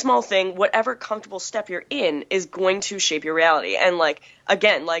 One small thing, whatever comfortable step you're in, is going to shape your reality. And like,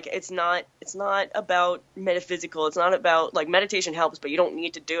 again, like it's not about metaphysical. It's not about like meditation helps, but you don't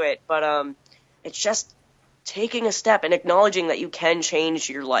need to do it. But it's just taking a step and acknowledging that you can change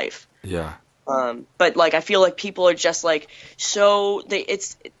your life. Yeah. But like, I feel like people are just like, so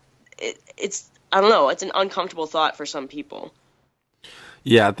it's I don't know. It's an uncomfortable thought for some people.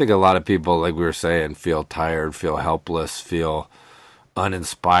 Yeah, I think a lot of people, like we were saying, feel tired, feel helpless, feel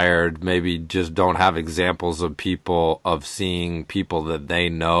uninspired, maybe just don't have examples of seeing people that they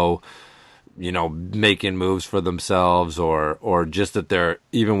know, making moves for themselves, or just that they're,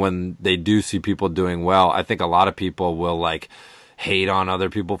 even when they do see people doing well, I think a lot of people will like hate on other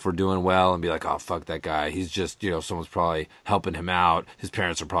people for doing well and be like, oh, fuck that guy. He's just, someone's probably helping him out. His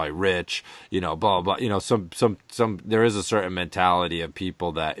parents are probably rich, blah, blah, there is a certain mentality of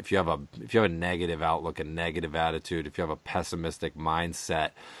people that if you have a negative outlook, a negative attitude, if you have a pessimistic mindset,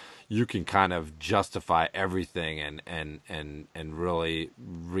 you can kind of justify everything and really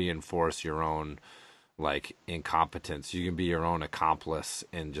reinforce your own like incompetence. You can be your own accomplice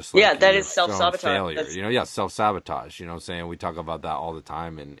and just like that is self-sabotage. Failure. Self-sabotage. You know what I'm saying? We talk about that all the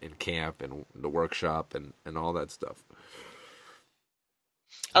time in camp and the workshop and all that stuff.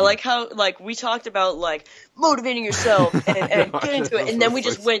 I like how, like, we talked about, like, motivating yourself and get into it, and then we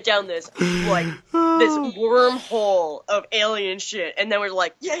just went down this, like, this wormhole of alien shit, and then we're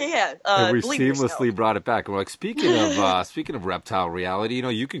like, and we seamlessly brought it back. And we're like, speaking of reptile reality,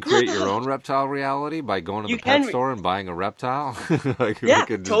 you can create your own reptile reality by going to the pet store and buying a reptile. Like, yeah,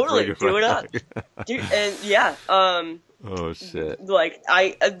 totally. Do it up. Dude, and, yeah. Oh, shit. Like,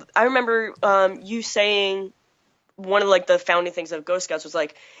 I remember you saying one of like the founding things of Ghost Scouts was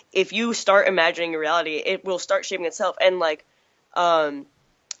like, if you start imagining your reality, it will start shaping itself. And like,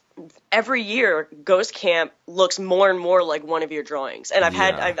 every year Ghost Camp looks more and more like one of your drawings. And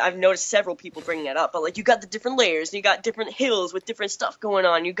I've noticed several people bringing that up, but like you got the different layers, you got different hills with different stuff going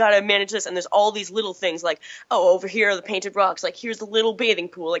on. You got to manage this. And there's all these little things like, oh, over here are the painted rocks. Like here's the little bathing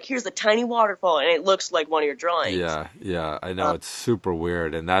pool. Like here's the tiny waterfall. And it looks like one of your drawings. Yeah. I know it's super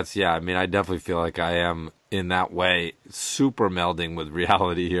weird. And that's, I mean, I definitely feel like I am in that way super melding with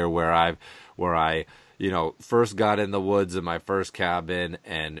reality here where I first got in the woods in my first cabin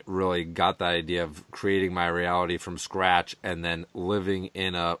and really got the idea of creating my reality from scratch, and then living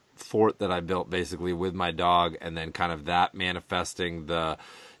in a fort that I built basically with my dog, and then kind of that manifesting the,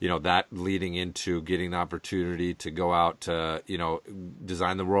 that leading into getting the opportunity to go out to,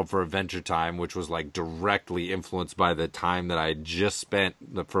 design the world for Adventure Time, which was like directly influenced by the time that I just spent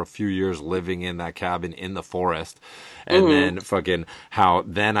for a few years living in that cabin in the forest. And then fucking how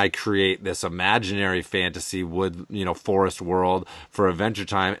then I create this imaginary fantasy wood, forest world for Adventure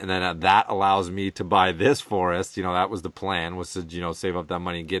Time. And then that allows me to buy this forest. That was the plan, was to, save up that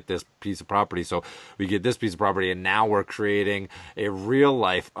money and get this piece of property. So we get this piece of property, and now we're creating a real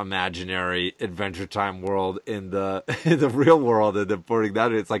life imaginary Adventure Time world in the real world, and then putting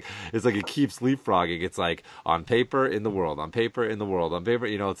that in. It's like it keeps leapfrogging. It's like on paper in the world, on paper in the world, on paper.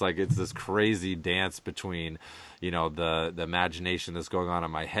 It's like it's this crazy dance between the imagination that's going on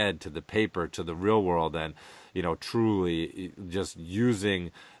in my head to the paper to the real world. And truly just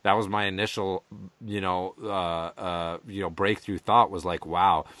using, that was my initial breakthrough thought, was like,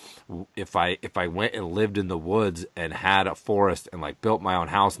 wow, if I went and lived in the woods and had a forest and like built my own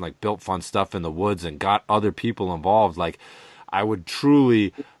house and like built fun stuff in the woods and got other people involved, like I would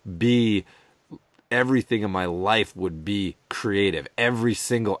truly be, everything in my life would be creative. Every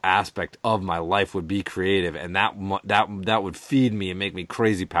single aspect of my life would be creative, and that would feed me and make me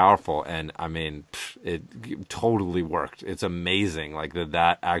crazy powerful. And I mean, it totally worked. It's amazing, like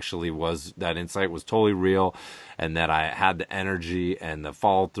that actually was, that insight was totally real, and that I had the energy and the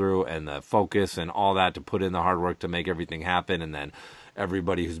follow through and the focus and all that to put in the hard work to make everything happen. And then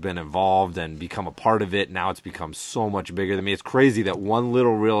everybody who's been involved and become a part of it, now it's become so much bigger than me. It's crazy that one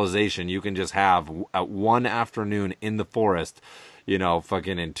little realization you can just have at one afternoon in the forest,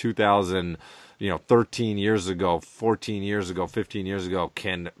 fucking in 2000, 13 years ago, 14 years ago, 15 years ago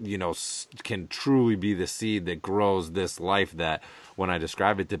can truly be the seed that grows this life that when I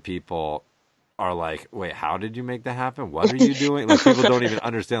describe it to people are like, wait, how did you make that happen? What are you doing? Like, people don't even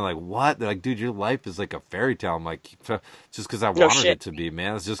understand, like, what? They're like, dude, your life is like a fairy tale. I'm like, just because I wanted it to be,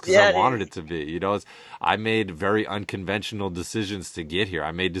 man. It's just because I wanted it to be. I made very unconventional decisions to get here.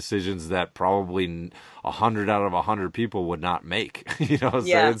 I made decisions that probably 100 out of 100 people would not make. You know what I'm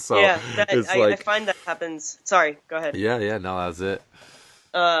saying? So I find that happens. Sorry, go ahead. Yeah, no, that's it.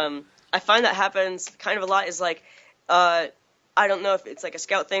 I find that happens kind of a lot is like, I don't know if it's like a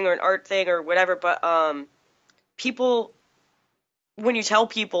scout thing or an art thing or whatever, but people, when you tell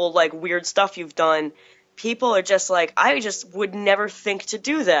people like weird stuff you've done, people are just like, I just would never think to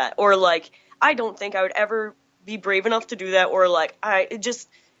do that, or like, I don't think I would ever be brave enough to do that, or like, I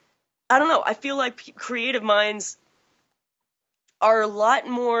don't know. I feel like creative minds are a lot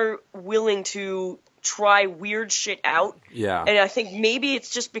more willing to try weird shit out. Yeah. And I think maybe it's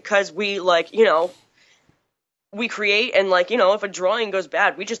just because we like, we create and like, if a drawing goes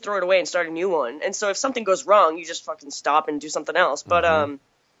bad, we just throw it away and start a new one. And so if something goes wrong, you just fucking stop and do something else. But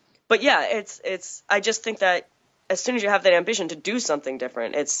but yeah, it's I just think that as soon as you have that ambition to do something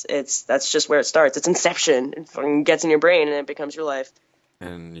different, that's just where it starts. It's inception. It fucking gets in your brain and it becomes your life.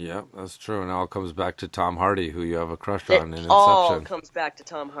 And yeah, that's true. And it all comes back to Tom Hardy, who you have a crush on in Inception. It all comes back to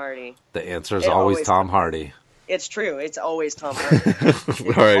Tom Hardy. The answer is always Tom Hardy. It's true. It's always Tom Hardy.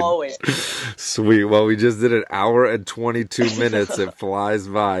 All right. Always. Sweet. Well, we just did an hour and 22 minutes. It flies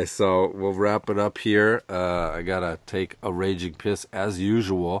by. So we'll wrap it up here. I got to take a raging piss as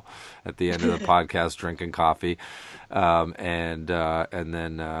usual at the end of the podcast, drinking coffee. And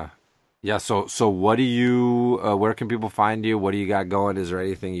then, yeah. So what do you, where can people find you? What do you got going? Is there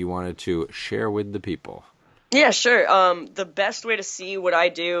anything you wanted to share with the people? Yeah, sure. The best way to see what I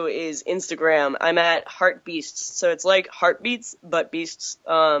do is Instagram. I'm at Heartbeasts, so it's like heartbeats, but beasts.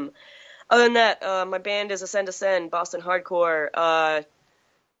 Other than that, my band is Ascend Ascend, Boston Hardcore.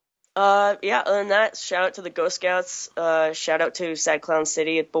 Yeah, other than that, shout out to the Ghost Scouts. Shout out to Sad Clown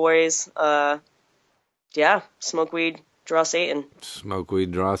City at Boys. Yeah, smoke weed, draw Satan. Smoke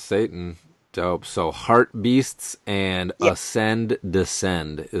weed, draw Satan. Dope. So Heart Beasts and Ascend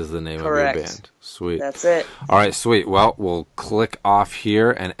Descend is the name of your band. Sweet. That's it. All right, sweet. Well, we'll click off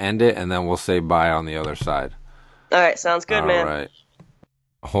here and end it, and then we'll say bye on the other side. All right, sounds good, man. All right.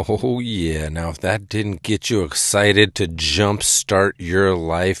 Oh, yeah. Now, if that didn't get you excited to jumpstart your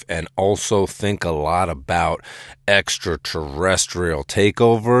life and also think a lot about extraterrestrial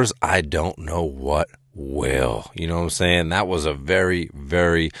takeovers, I don't know what will. You know what I'm saying? That was a very,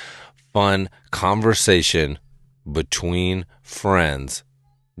 very fun conversation between friends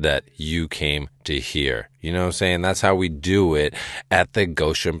that you came to hear. You know what I'm saying? That's how we do it at the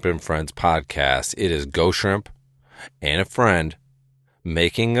Ghostshrimp and Friends podcast. It is Ghostshrimp and a friend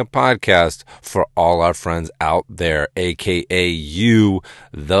making a podcast for all our friends out there, aka you,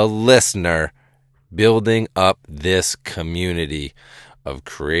 the listener, building up this community of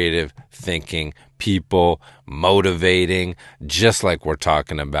creative thinking people, motivating, just like we're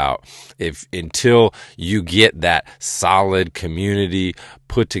talking about. Until you get that solid community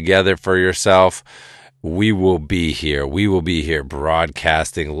put together for yourself, we will be here. We will be here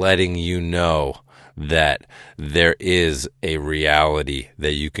broadcasting, letting you know that there is a reality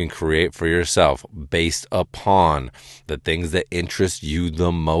that you can create for yourself based upon the things that interest you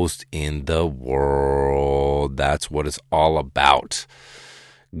the most in the world. That's what it's all about.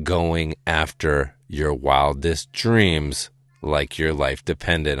 Going after your wildest dreams like your life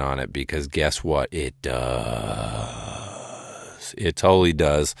depended on it, because guess what? It does. It totally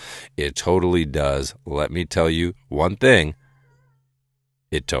does. It totally does. Let me tell you one thing.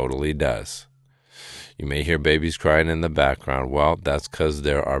 It totally does. You may hear babies crying in the background. Well, that's because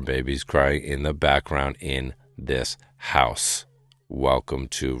there are babies crying in the background in this house. Welcome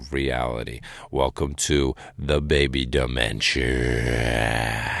to reality. Welcome to the baby dimension.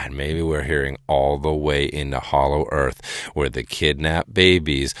 Maybe we're hearing all the way into Hollow Earth, where the kidnapped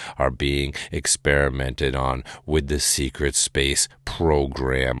babies are being experimented on with the secret space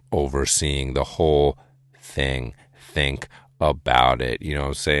program overseeing the whole thing. Think about it. You know what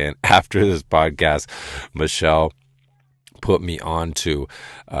I'm saying? After this podcast, Michelle put me on to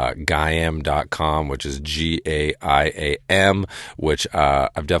Gaiam.com, which is GAIAM, which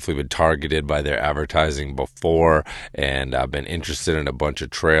I've definitely been targeted by their advertising before, and I've been interested in a bunch of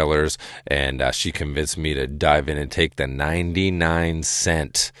trailers, and she convinced me to dive in and take the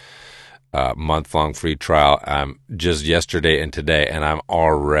 99-cent month-long free trial just yesterday and today, and I'm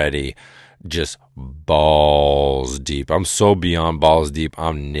already just balls deep. I'm so beyond balls deep.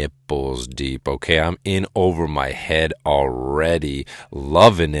 I'm nipples deep. Okay. I'm in over my head already,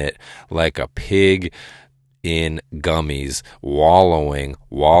 loving it like a pig in gummies, wallowing,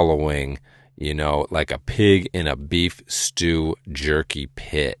 like a pig in a beef stew jerky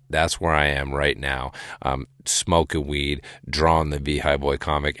pit. That's where I am right now. Smoking weed, drawing the V High Boy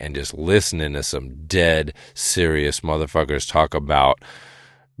comic, and just listening to some dead serious motherfuckers talk about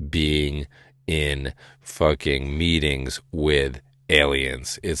being in fucking meetings with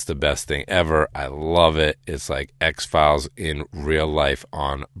aliens. It's the best thing ever. I love it. It's like X-Files in real life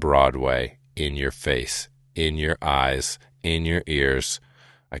on Broadway, in your face, in your eyes, in your ears.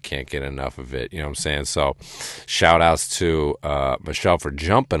 I can't get enough of it. You know what I'm saying? So shout outs to Michelle for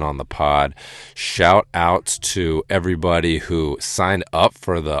jumping on the pod. Shout outs to everybody who signed up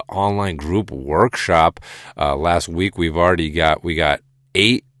for the online group workshop. Last week we got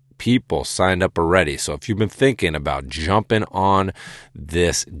 8 people signed up already. So if you've been thinking about jumping on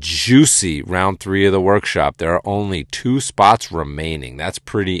this juicy round 3 of the workshop, there are only 2 spots remaining. That's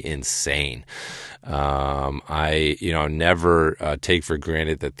pretty insane. I never take for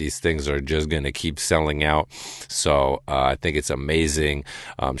granted that these things are just going to keep selling out. So I think it's amazing.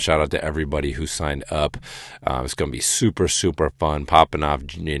 Shout out to everybody who signed up. It's going to be super, super fun, popping off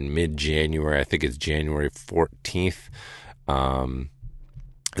in mid-January. I think it's January 14th.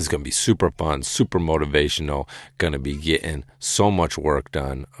 It's going to be super fun, super motivational. Going to be getting so much work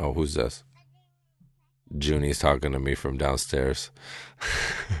done. Oh, who's this? Junie's talking to me from downstairs.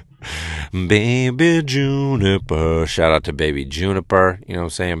 Baby Juniper. Shout out to baby Juniper. You know what I'm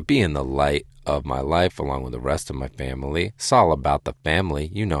saying? Being the light of my life along with the rest of my family. It's all about the family.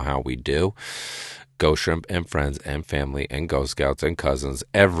 You know how we do. Ghostshrimp and friends and family and Ghost Scouts and cousins.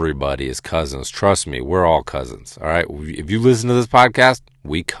 Everybody is cousins. Trust me, we're all cousins. All right. If you listen to this podcast,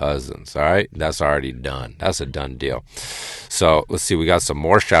 we cousins. All right. That's already done. That's a done deal. So let's see. We got some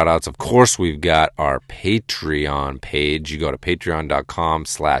more shout outs. Of course, we've got our Patreon page. You go to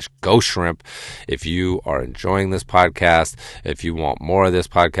patreon.com/Ghostshrimp. If you are enjoying this podcast, if you want more of this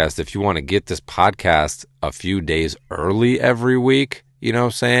podcast, if you want to get this podcast a few days early every week, you know what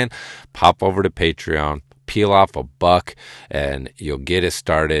I'm saying? Pop over to Patreon, peel off $1, and you'll get it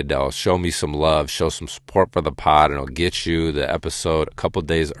started. They'll show me some love, show some support for the pod, and it'll get you the episode a couple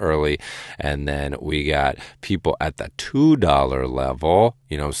days early. And then we got people at the $2 level,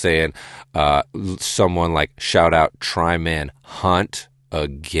 you know what I'm saying? Someone like shout out Tryman Hunt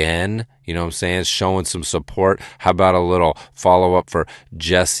again, you know what I'm saying, showing some support. How about a little follow-up for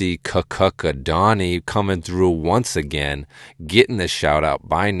Jesse Kakukadani coming through once again, getting the shout-out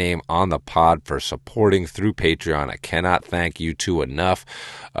by name on the pod for supporting through Patreon. I cannot thank you two enough.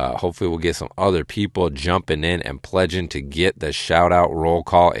 Hopefully we'll get some other people jumping in and pledging to get the shout-out roll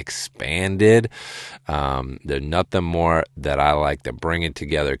call expanded. There's nothing more that I like than bringing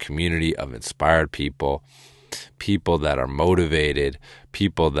together a community of inspired people that are motivated,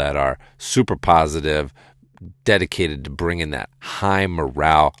 people that are super positive, dedicated to bringing that high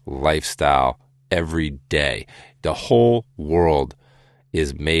morale lifestyle every day. The whole world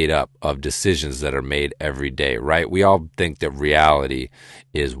is made up of decisions that are made every day, right? We all think that reality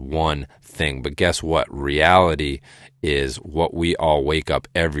is one thing, but guess what? Reality is what we all wake up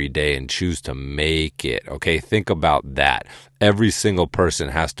every day and choose to make it, okay? Think about that. Every single person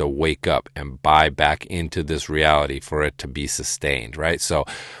has to wake up and buy back into this reality for it to be sustained, right? So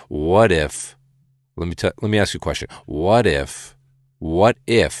what if, let me ask you a question. What if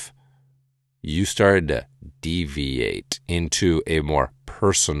you started to deviate into a more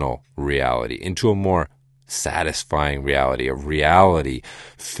personal reality, into a more satisfying reality, a reality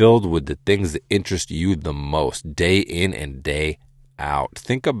filled with the things that interest you the most, day in and day out?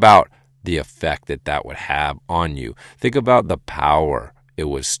 Think about the effect that would have on you. Think about the power it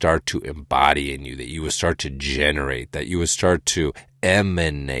would start to embody in you, that you would start to generate, that you would start to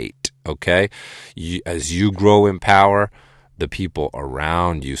emanate, okay? As you grow in power, the people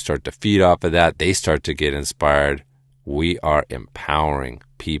around you start to feed off of that. They start to get inspired. We are empowering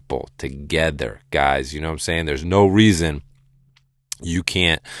people together, guys. You know what I'm saying? There's no reason you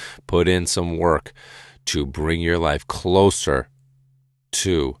can't put in some work to bring your life closer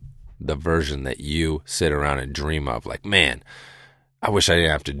to the version that you sit around and dream of. Like, man, I wish I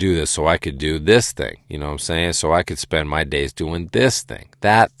didn't have to do this so I could do this thing. You know what I'm saying? So I could spend my days doing this thing,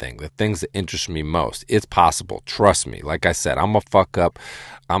 that thing, the things that interest me most. It's possible. Trust me. Like I said, I'm a fuck up.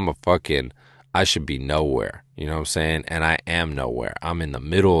 I should be nowhere. You know what I'm saying? And I am nowhere. I'm in the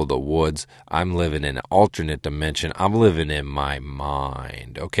middle of the woods. I'm living in an alternate dimension. I'm living in my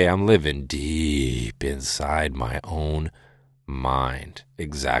mind. Okay? I'm living deep inside my own mind,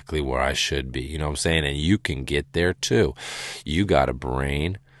 exactly where I should be. You know what I'm saying? And you can get there too. You got a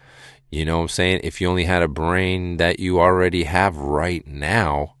brain. You know what I'm saying? If you only had a brain that you already have right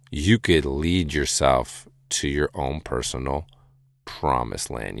now, you could lead yourself to your own personal promised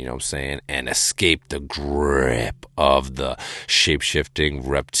land, you know what I'm saying? And escape the grip of the shape-shifting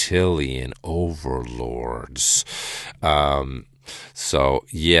reptilian overlords. So,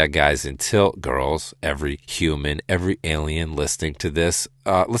 yeah, guys, until girls, every human, every alien listening to this,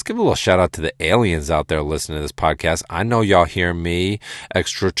 let's give a little shout out to the aliens out there listening to this podcast. I know y'all hear me,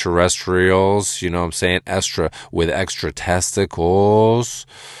 extraterrestrials, you know what I'm saying? With extra testicles.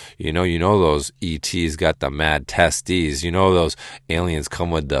 You know those ETs got the mad testes. You know those aliens come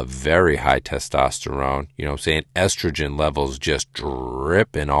with the very high testosterone. You know what I'm saying? Estrogen levels just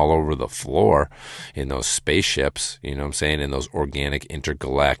dripping all over the floor in those spaceships. You know what I'm saying? In those organic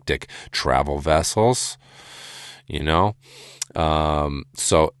intergalactic travel vessels. You know?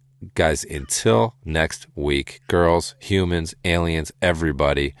 So, guys, until next week, girls, humans, aliens,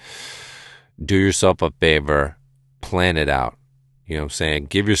 everybody, do yourself a favor. Plan it out. You know what I'm saying?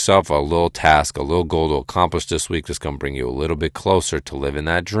 Give yourself a little task, a little goal to accomplish this week that's going to bring you a little bit closer to living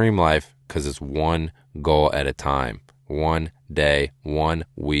that dream life, because it's one goal at a time. One day, 1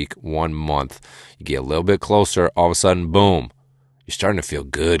 week, 1 month. You get a little bit closer, all of a sudden, boom. You're starting to feel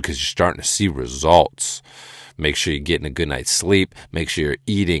good because you're starting to see results. Make sure you're getting a good night's sleep. Make sure you're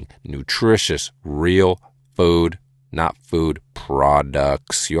eating nutritious, real food. Not food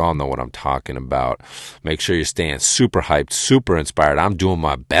products. You all know what I'm talking about. Make sure you're staying super hyped, super inspired. I'm doing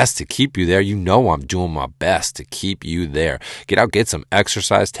my best to keep you there. You know I'm doing my best to keep you there. Get out, get some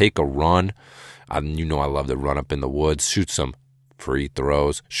exercise, take a run. You know I love to run up in the woods, shoot some free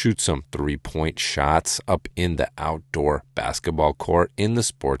throws, shoot some 3-point shots up in the outdoor basketball court in the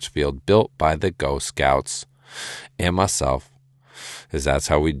sports field built by the Ghost Scouts and myself. Because that's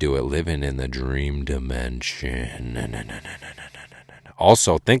how we do it, living in the dream dimension.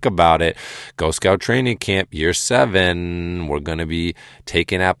 Also, think about it. Ghost Scout Training Camp, year 7. We're going to be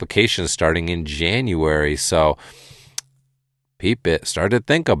taking applications starting in January. So, peep it. Start to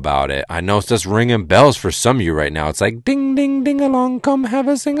think about it. I know it's just ringing bells for some of you right now. It's like, ding, ding, ding along. Come have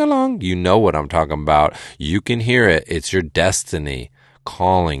a sing along. You know what I'm talking about. You can hear it. It's your destiny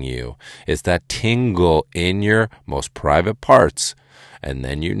calling you. It's that tingle in your most private parts. And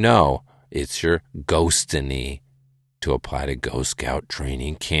then you know it's your ghostiny to apply to Ghost Scout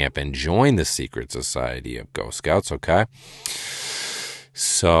Training Camp and join the secret society of Ghost Scouts, okay?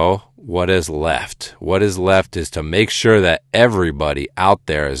 So what is left? What is left is to make sure that everybody out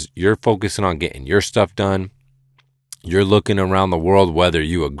there, as you're focusing on getting your stuff done, you're looking around the world, whether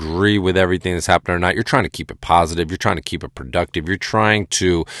you agree with everything that's happening or not, you're trying to keep it positive, you're trying to keep it productive, you're trying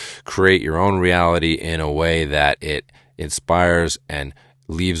to create your own reality in a way that it inspires and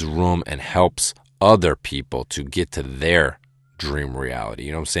leaves room and helps other people to get to their dream reality.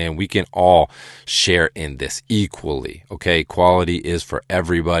 You know what I'm saying? We can all share in this equally, okay? Equality is for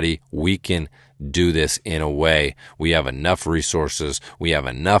everybody. We can do this in a way. We have enough resources. We have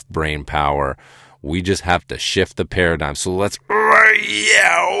enough brain power. We just have to shift the paradigm. So let's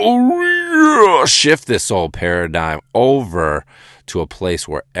shift this old paradigm over to a place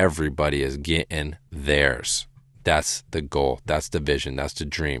where everybody is getting theirs. That's the goal. That's the vision. That's the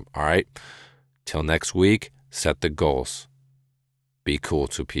dream. All right? Till next week, set the goals. Be cool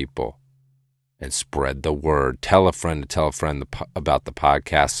to people. And spread the word. Tell a friend to tell a friend about the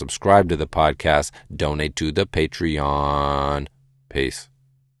podcast. Subscribe to the podcast. Donate to the Patreon. Peace.